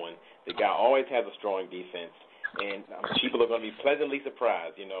he's doing. The guy always has a strong defense, and people are going to be pleasantly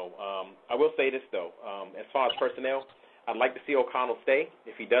surprised. I will say this, though. As far as personnel, I'd like to see O'Connell stay.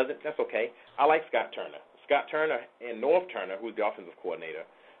 If he doesn't, that's okay. I like Scott Turner. Scott Turner and Norv Turner, who's the offensive coordinator,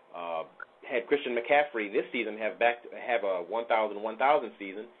 had Christian McCaffrey this season have a 1,000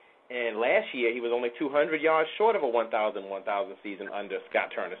 season. And last year, he was only 200 yards short of a 1,000 season under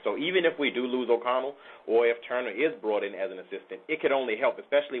Scott Turner. So even if we do lose O'Connell or if Turner is brought in as an assistant, it could only help,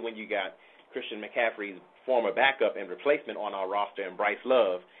 especially when you got Christian McCaffrey's former backup and replacement on our roster in Bryce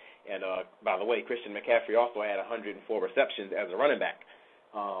Love. And, by the way, Christian McCaffrey also had 104 receptions as a running back.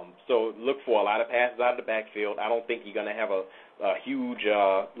 So look for a lot of passes out of the backfield. I don't think you're going to have a huge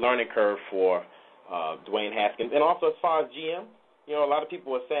learning curve for Dwayne Haskins. And also as far as GM, a lot of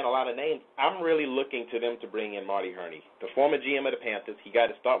people are saying a lot of names. I'm really looking to them to bring in Marty Hurney, the former GM of the Panthers. He got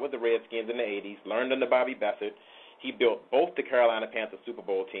to start with the Redskins in the 80s, learned under Bobby Beathard. He built both the Carolina Panthers Super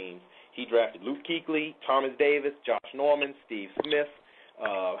Bowl teams. He drafted Luke Kuechly, Thomas Davis, Josh Norman, Steve Smith,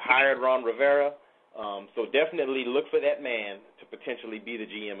 hired Ron Rivera. So definitely look for that man to potentially be the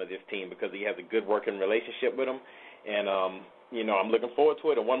GM of this team because he has a good working relationship with him. And, I'm looking forward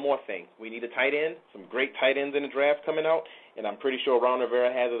to it. And one more thing. We need a tight end, some great tight ends in the draft coming out. And I'm pretty sure Ron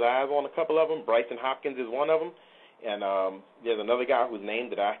Rivera has his eyes on a couple of them. Bryson Hopkins is one of them. And there's another guy whose name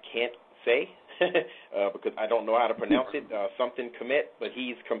that I can't say because I don't know how to pronounce it, something Commit, but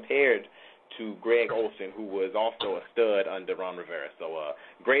he's compared to Greg Olsen, who was also a stud under Ron Rivera. So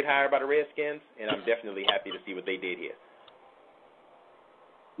great hire by the Redskins, and I'm definitely happy to see what they did here.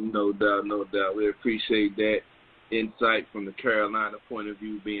 No doubt, no doubt. We appreciate that insight from the Carolina point of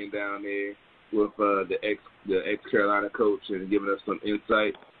view, being down there with the ex-Carolina coach and giving us some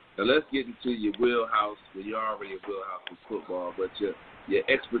insight. Now let's get into your wheelhouse. Well, you're already a wheelhouse with football, but your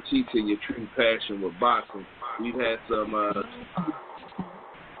expertise and your true passion with boxing. We've had some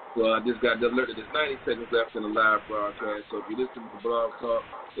well, I just got alerted. There's 90 seconds left in the live broadcast, so if you listen to the Blog Talk,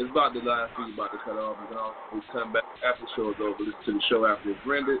 it's about the live feed about to cut off. You can always come back after the show is over, listen to the show after it's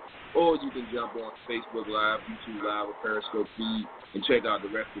rendered, or you can jump on Facebook Live, YouTube Live, or Periscope feed and check out the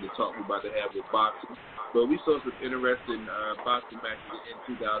rest of the talk we're about to have with boxing. But we saw some interesting boxing matches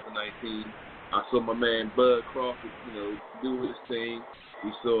in 2019. I saw my man Bud Crawford, do his thing.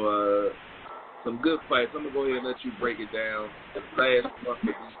 We saw some good fights. I'm going to go ahead and let you break it down the last month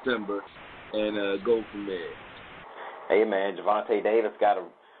of December and go from there. Hey, man, Gervonta Davis got a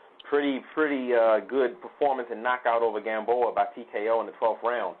pretty good performance and knockout over Gamboa by TKO in the 12th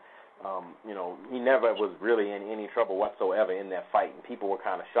round. He never was really in any trouble whatsoever in that fight, and people were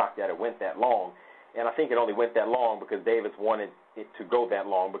kind of shocked that it went that long. And I think it only went that long because Davis wanted it to go that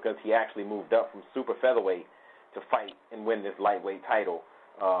long because he actually moved up from super featherweight to fight and win this lightweight title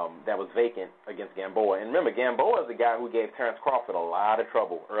that was vacant against Gamboa. And remember, Gamboa is the guy who gave Terrence Crawford a lot of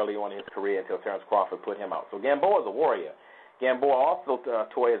trouble early on in his career until Terrence Crawford put him out. So Gamboa is a warrior. Gamboa also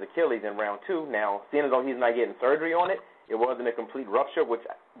tore his Achilles in round 2. Now, seeing as though he's not getting surgery on it, it wasn't a complete rupture, which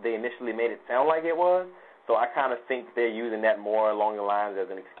they initially made it sound like it was. So I kind of think they're using that more along the lines as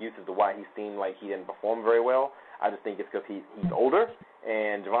an excuse as to why he seemed like he didn't perform very well. I just think it's because he's older,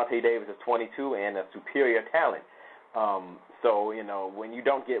 and Gervonta Davis is 22 and a superior talent. So when you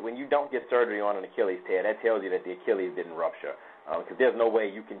don't get surgery on an Achilles tear, that tells you that the Achilles didn't rupture, because there's no way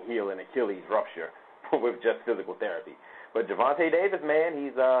you can heal an Achilles rupture with just physical therapy. But Gervonta Davis, man,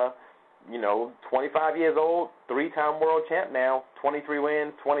 he's 25 years old, 3-time world champ now, 23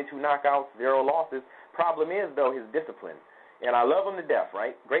 wins, 22 knockouts, 0 losses. Problem is, though, his discipline. And I love him to death,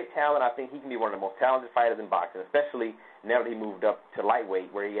 right? Great talent. I think he can be one of the most talented fighters in boxing, especially now that he moved up to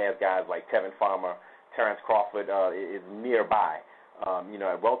lightweight, where he has guys like Tevin Farmer, Terrence Crawford is nearby.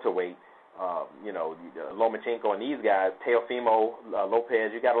 At welterweight, Lomachenko and these guys, Teofimo,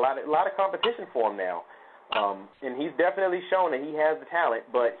 Lopez, you got a lot of competition for him now. And he's definitely shown that he has the talent,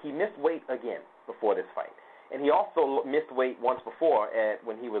 but he missed weight again before this fight. And he also missed weight once before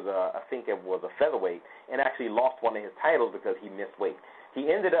when he was, I think it was a featherweight, and actually lost one of his titles because he missed weight. He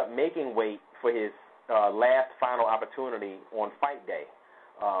ended up making weight for his last final opportunity on fight day.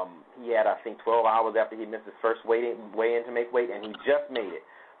 He had, I think, 12 hours after he missed his first weigh-in to make weight, and he just made it,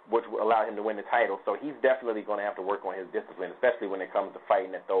 which allowed him to win the title. So he's definitely going to have to work on his discipline, especially when it comes to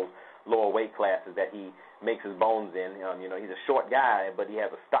fighting at those lower weight classes that he makes his bones in. He's a short guy, but he has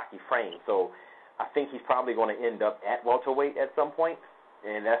a stocky frame. So I think he's probably going to end up at welterweight at some point,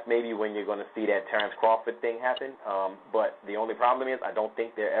 and that's maybe when you're going to see that Terrence Crawford thing happen. But the only problem is I don't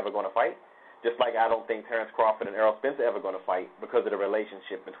think they're ever going to fight, just like I don't think Terrence Crawford and Errol Spence are ever going to fight because of the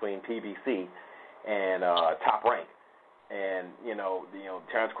relationship between PBC and Top Rank. And,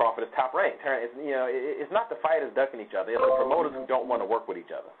 Terrence Crawford is Top Rank. It's not the fighters ducking each other. It's the promoters who don't want to work with each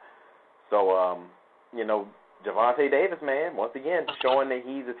other. So, Gervonta Davis, man, once again, showing that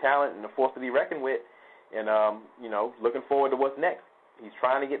he's a talent and a force to be reckoned with. And, looking forward to what's next. He's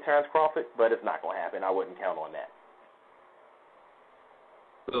trying to get Terrence Crawford, but it's not going to happen. I wouldn't count on that.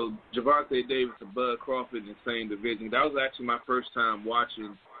 So, Gervonta Davis and Bud Crawford in the same division. That was actually my first time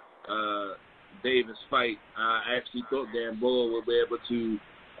watching Davis fight. I actually thought Gamboa would be able to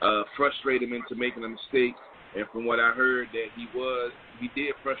frustrate him into making a mistake. And from what I heard, that he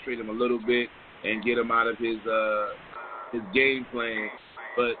did frustrate him a little bit and get him out of his game plan.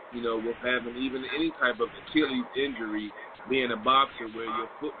 But, with having even any type of Achilles injury, being a boxer where your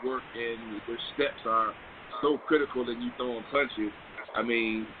footwork and your steps are so critical that you throwing punches, I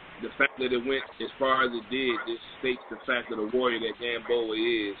mean, the fact that it went as far as it did just states the fact of the warrior that Gamboa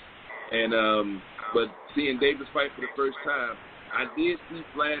is. And but seeing Davis fight for the first time, I did see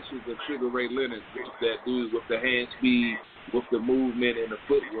flashes of Sugar Ray Leonard, that dude with the hand speed, with the movement and the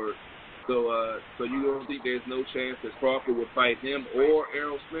footwork. So you don't think there's no chance that Crawford would fight him or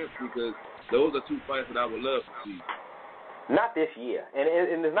Errol Spence, because those are two fights that I would love to see. Not this year, and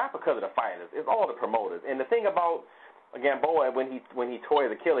it's not because of the fighters. It's all the promoters. And the thing about Gamboa, when he tore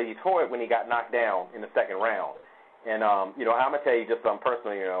his Achilles, he tore it when he got knocked down in the second round. And I'm gonna tell you just something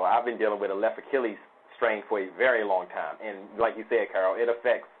personally. I've been dealing with a left Achilles strain for a very long time, and like you said, Carroll, it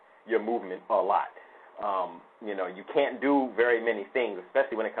affects your movement a lot. You can't do very many things,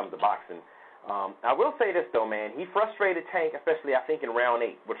 especially when it comes to boxing. I will say this though, man, he frustrated Tank, especially I think in round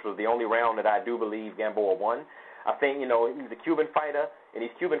 8, which was the only round that I do believe Gamboa won. I think he's a Cuban fighter, and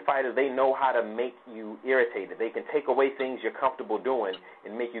these Cuban fighters, they know how to make you irritated. They can take away things you're comfortable doing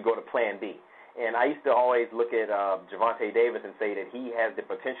and make you go to Plan B. And I used to always look at Gervonta Davis and say that he has the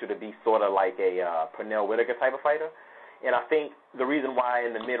potential to be sort of like a Pernell Whitaker type of fighter. And I think the reason why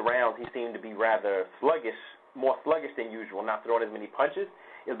in the mid-rounds he seemed to be rather sluggish, more sluggish than usual, not throwing as many punches,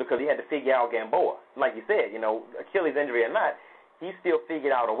 is because he had to figure out Gamboa. Like you said, Achilles injury or not, he still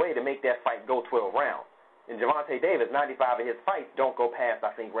figured out a way to make that fight go 12 rounds. And Gervonta Davis, 95 of his fights don't go past,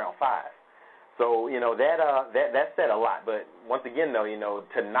 I think, round 5. So, that said a lot. But once again, though,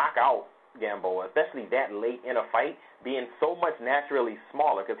 to knock out Gamboa, especially that late in a fight, being so much naturally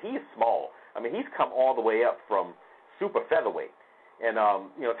smaller, because he is small. I mean, he's come all the way up from super featherweight. And,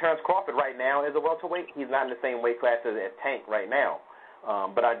 Terrence Crawford right now is a welterweight. He's not in the same weight class as Tank right now.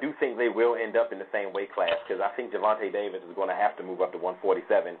 But I do think they will end up in the same weight class because I think Gervonta Davis is going to have to move up to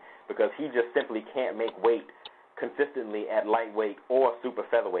 147 because he just simply can't make weight consistently at lightweight or super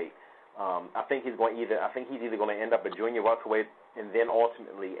featherweight. I think he's either going to end up a junior welterweight and then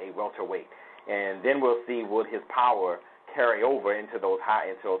ultimately a welterweight. And then we'll see would his power carry over into those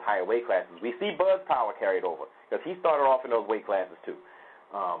higher weight classes. We see Bud's power carried over because he started off in those weight classes too.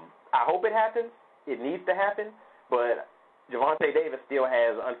 I hope it happens. It needs to happen, but Gervonta Davis still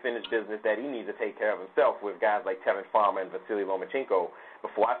has unfinished business that he needs to take care of himself with guys like Terrence Farmer and Vasily Lomachenko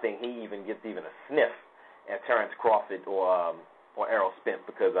before I think he even gets even a sniff at Terrence Crawford or Errol Spence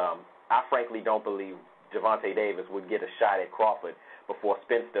because I frankly don't believe Gervonta Davis would get a shot at Crawford before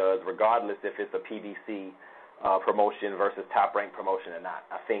Spence does, regardless if it's a PBC promotion versus top-ranked promotion or not.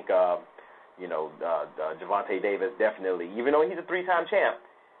 I think, Gervonta Davis definitely, even though he's a three-time champ,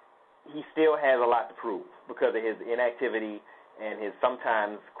 he still has a lot to prove because of his inactivity and his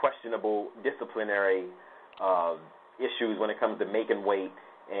sometimes questionable disciplinary issues when it comes to making weight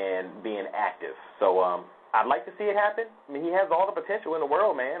and being active. So I'd like to see it happen. I mean, he has all the potential in the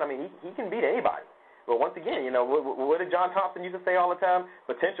world, man. I mean, he can beat anybody. But once again, what did John Thompson used to say all the time?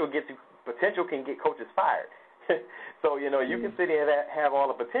 Potential can get coaches fired. So, you can sit here and have all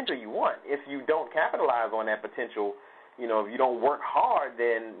the potential you want. If you don't capitalize on that potential, if you don't work hard,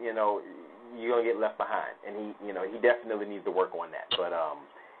 then, you're going to get left behind. And he definitely needs to work on that. But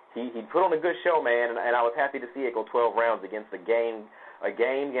he put on a good show, man, and I was happy to see it go 12 rounds against a game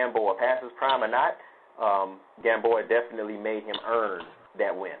Gamboa, past his prime or not. Gamboa definitely made him earn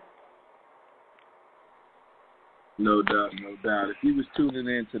that win. No doubt. If you was tuning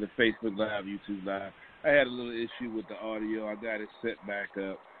in to the Facebook Live, YouTube Live, I had a little issue with the audio. I got it set back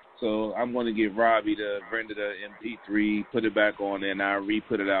up. So I'm going to get Robbie to render the MP3, put it back on there, and I'll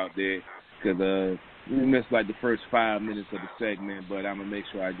re-put it out there because we missed like the first 5 minutes of the segment, but I'm going to make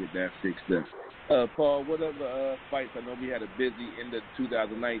sure I get that fixed up. Paul, what other fights? I know we had a busy end of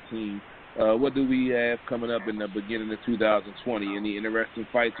 2019. What do we have coming up in the beginning of 2020? Any interesting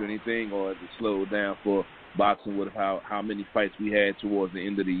fights or anything, or has it slowed down for boxing with how many fights we had towards the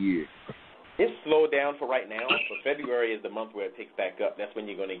end of the year? It's slowed down for right now. So February is the month where it picks back up. That's when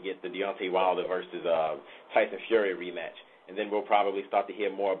you're going to get the Deontay Wilder versus Tyson Fury rematch. And then we'll probably start to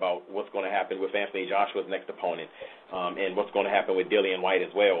hear more about what's going to happen with Anthony Joshua's next opponent and what's going to happen with Dillian White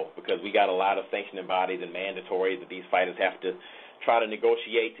as well, because we got a lot of sanctioning bodies and mandatories that these fighters have to try to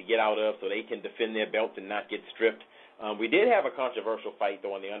negotiate to get out of so they can defend their belts and not get stripped. We did have a controversial fight,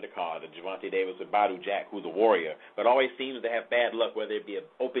 though, on the undercard of Gervonta Davis with Badu Jack, who's a warrior, but always seems to have bad luck, whether it be an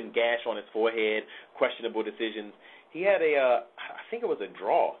open gash on his forehead, questionable decisions. He had I think it was a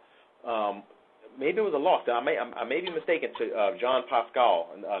draw. Maybe it was a loss. I may be mistaken to John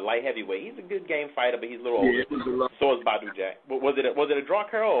Pascal, light heavyweight. He's a good game fighter, but he's a little older. So is Badu Jack. Was it a draw,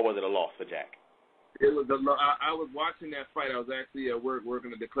 Carroll, or was it a loss for Jack? It was I was watching that fight. I was actually at work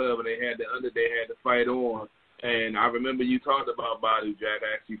working at the club, and they had the fight on. And I remember you talked about Badu Jack.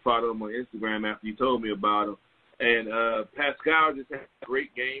 I actually followed him on Instagram after you told me about him. And Pascal just had a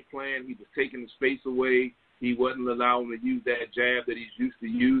great game plan. He was taking the space away. He wasn't allowing him to use that jab that he's used to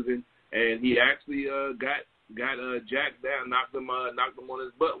using. And he actually got Jack down, knocked him on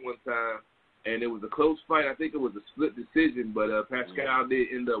his butt one time. And it was a close fight. I think it was a split decision, but Pascal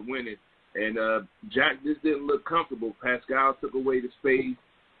did end up winning. And Jack just didn't look comfortable. Pascal took away the space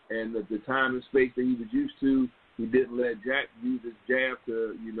and the time and space that he was used to. He didn't let Jack use his jab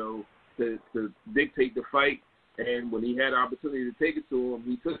to dictate the fight. And when he had the opportunity to take it to him,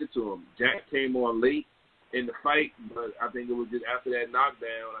 he took it to him. Jack came on late in the fight, but I think it was just after that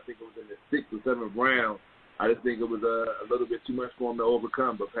knockdown. I think it was in the 6th or 7th round. I just think it was a little bit too much for him to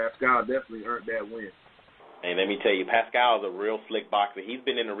overcome. But Pascal definitely earned that win. And let me tell you, Pascal is a real slick boxer. He's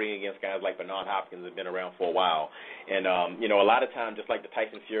been in the ring against guys like Bernard Hopkins who've been around for a while. And, a lot of times, just like the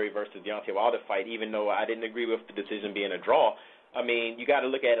Tyson Fury versus Deontay Wilder fight, even though I didn't agree with the decision being a draw, I mean, you got to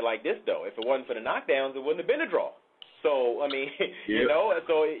look at it like this, though. If it wasn't for the knockdowns, it wouldn't have been a draw. So, I mean,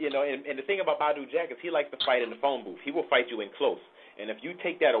 and the thing about Badu Jack is he likes to fight in the phone booth. He will fight you in close. And if you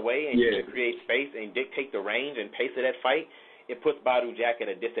take that away and you create space and dictate the range and pace of that fight, it puts Badu Jack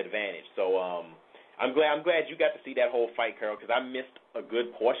at a disadvantage. So, I'm glad you got to see that whole fight, Carroll, because I missed a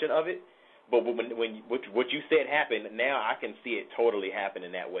good portion of it. But when what you said happened, now I can see it totally happen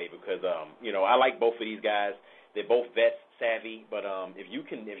in that way because I like both of these guys. They're both vets, savvy. But if you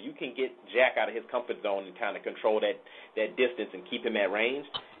can get Jack out of his comfort zone and kind of control that distance and keep him at range,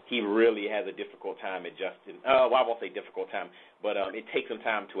 he really has a difficult time adjusting. Well, I won't say difficult time, but it takes him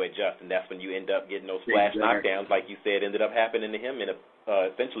time to adjust, and that's when you end up getting those flash knockdowns, like you said, ended up happening to him, and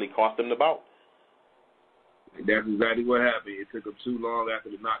essentially cost him the bout. That's exactly what happened. It took him too long after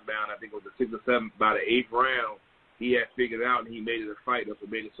the knockdown. I think it was the 6th or 7th, by the 8th round, he had figured out, and he made it a fight up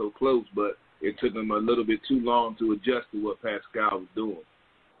and made it so close, but it took him a little bit too long to adjust to what Pascal was doing.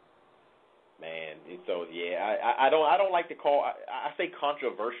 Man, so yeah, I don't like to call. I say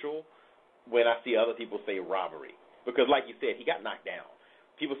controversial when I see other people say robbery, because like you said, he got knocked down.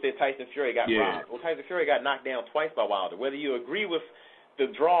 People say Tyson Fury got robbed. Well, Tyson Fury got knocked down twice by Wilder. Whether you agree with the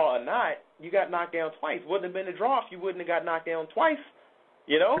draw or not, you got knocked down twice. Wouldn't have been a draw if you wouldn't have got knocked down twice.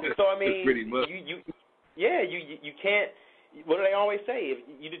 You know, so I mean, you can't. What do they always say? If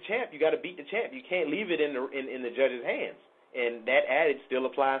you're the champ, you got to beat the champ. You can't leave it in the judge's hands, and that adage still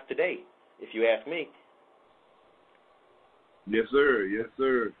applies today, if you ask me. Yes, sir. Yes,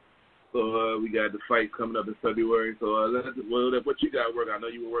 sir. So we got the fight coming up in February. So what you got working? I know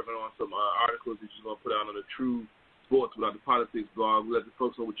you were working on some articles that you're going to put out on the True Sports Without the Politics blog. We'll let the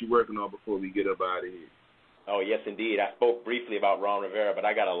folks know what you're working on before we get up out of here. Oh, yes, indeed. I spoke briefly about Ron Rivera, but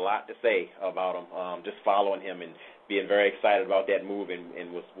I got a lot to say about him, just following him and being very excited about that move.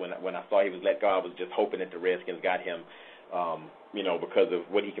 And was when I saw he was let go, I was just hoping that the Redskins got him, because of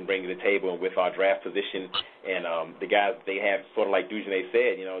what he can bring to the table and with our draft position and the guys they have, sort of like Dujunnea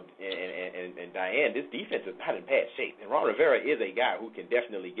said, and Diane, this defense is not in bad shape. And Ron Rivera is a guy who can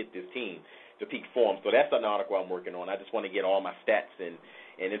definitely get this team to peak form. So that's an article I'm working on. I just want to get all my stats and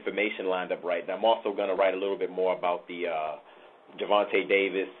information lined up right. And I'm also going to write a little bit more about the Gervonta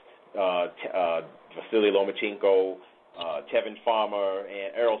Davis, Vasily Lomachenko, Tevin Farmer,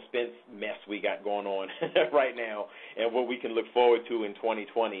 and Errol Spence mess we got going on right now, and what we can look forward to in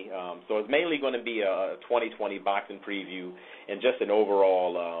 2020. So it's mainly going to be a 2020 boxing preview and just an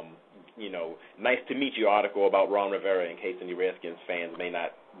overall, nice to meet you article about Ron Rivera in case any Redskins fans may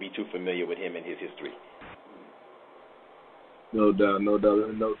not be too familiar with him and his history. No doubt.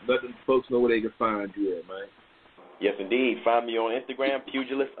 Let them folks know where they can find you at, man. Yes, indeed. Find me on Instagram,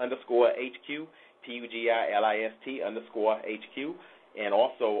 pugilist_HQ, PUGILIST_HQ, and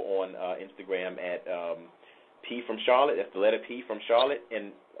also on Instagram at P from Charlotte. That's the letter P from Charlotte.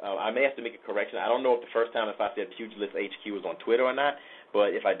 And I may have to make a correction. I don't know if the first time if I said Pugilist HQ was on Twitter or not,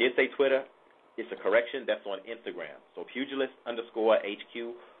 but if I did say Twitter, it's a correction. That's on Instagram. So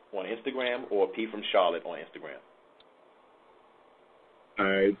Pugilist_HQ on Instagram or P from Charlotte on Instagram. All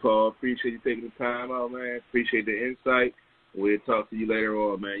right, Paul, appreciate you taking the time out, man. Appreciate the insight. We'll talk to you later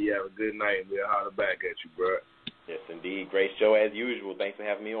on, man. You have a good night, and we'll holler back at you, bro. Yes, indeed. Great show as usual. Thanks for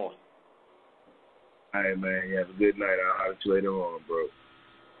having me on. All right, man. You have a good night. I'll holler at you later on, bro.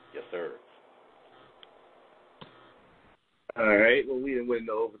 Yes, sir. All right. Well, we didn't win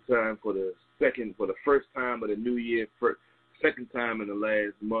the overtime for the first time of the new year, second time in the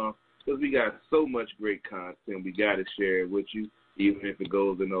last month, because we got so much great content. We got to share it with you, even if it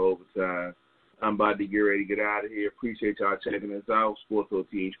goes into overtime. I'm about to get ready to get out of here. Appreciate y'all checking us out,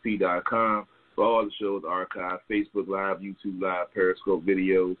 SportsOTHP.com for all the shows archived, Facebook Live, YouTube Live, Periscope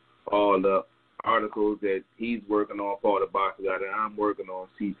videos, all up. Articles that he's working on for the boxers out there. I'm working on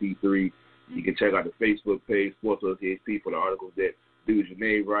CP3. You can check out the Facebook page, SportsOTHP, for the articles that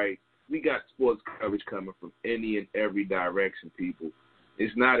DujunneaB writes. We got sports coverage coming from any and every direction, people.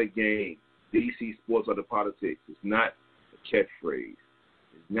 It's not a game. DC Sports are the politics. It's not a catchphrase.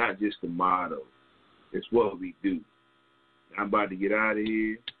 It's not just a motto. It's what we do. I'm about to get out of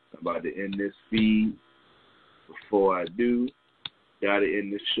here. I'm about to end this feed. Before I do, got to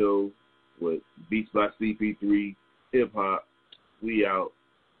end this show with Beats by CP3, Hip Hop. We out.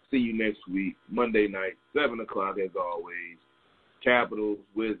 See you next week, Monday night, 7 o'clock as always. Capitals,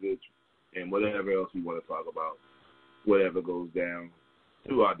 Wizards, and whatever else we want to talk about. Whatever goes down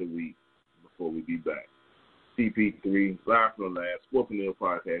throughout the week before we be back. CP3, live from the lab, Sports and Hill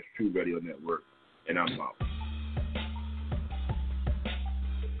Podcast, True Radio Network, and I'm out.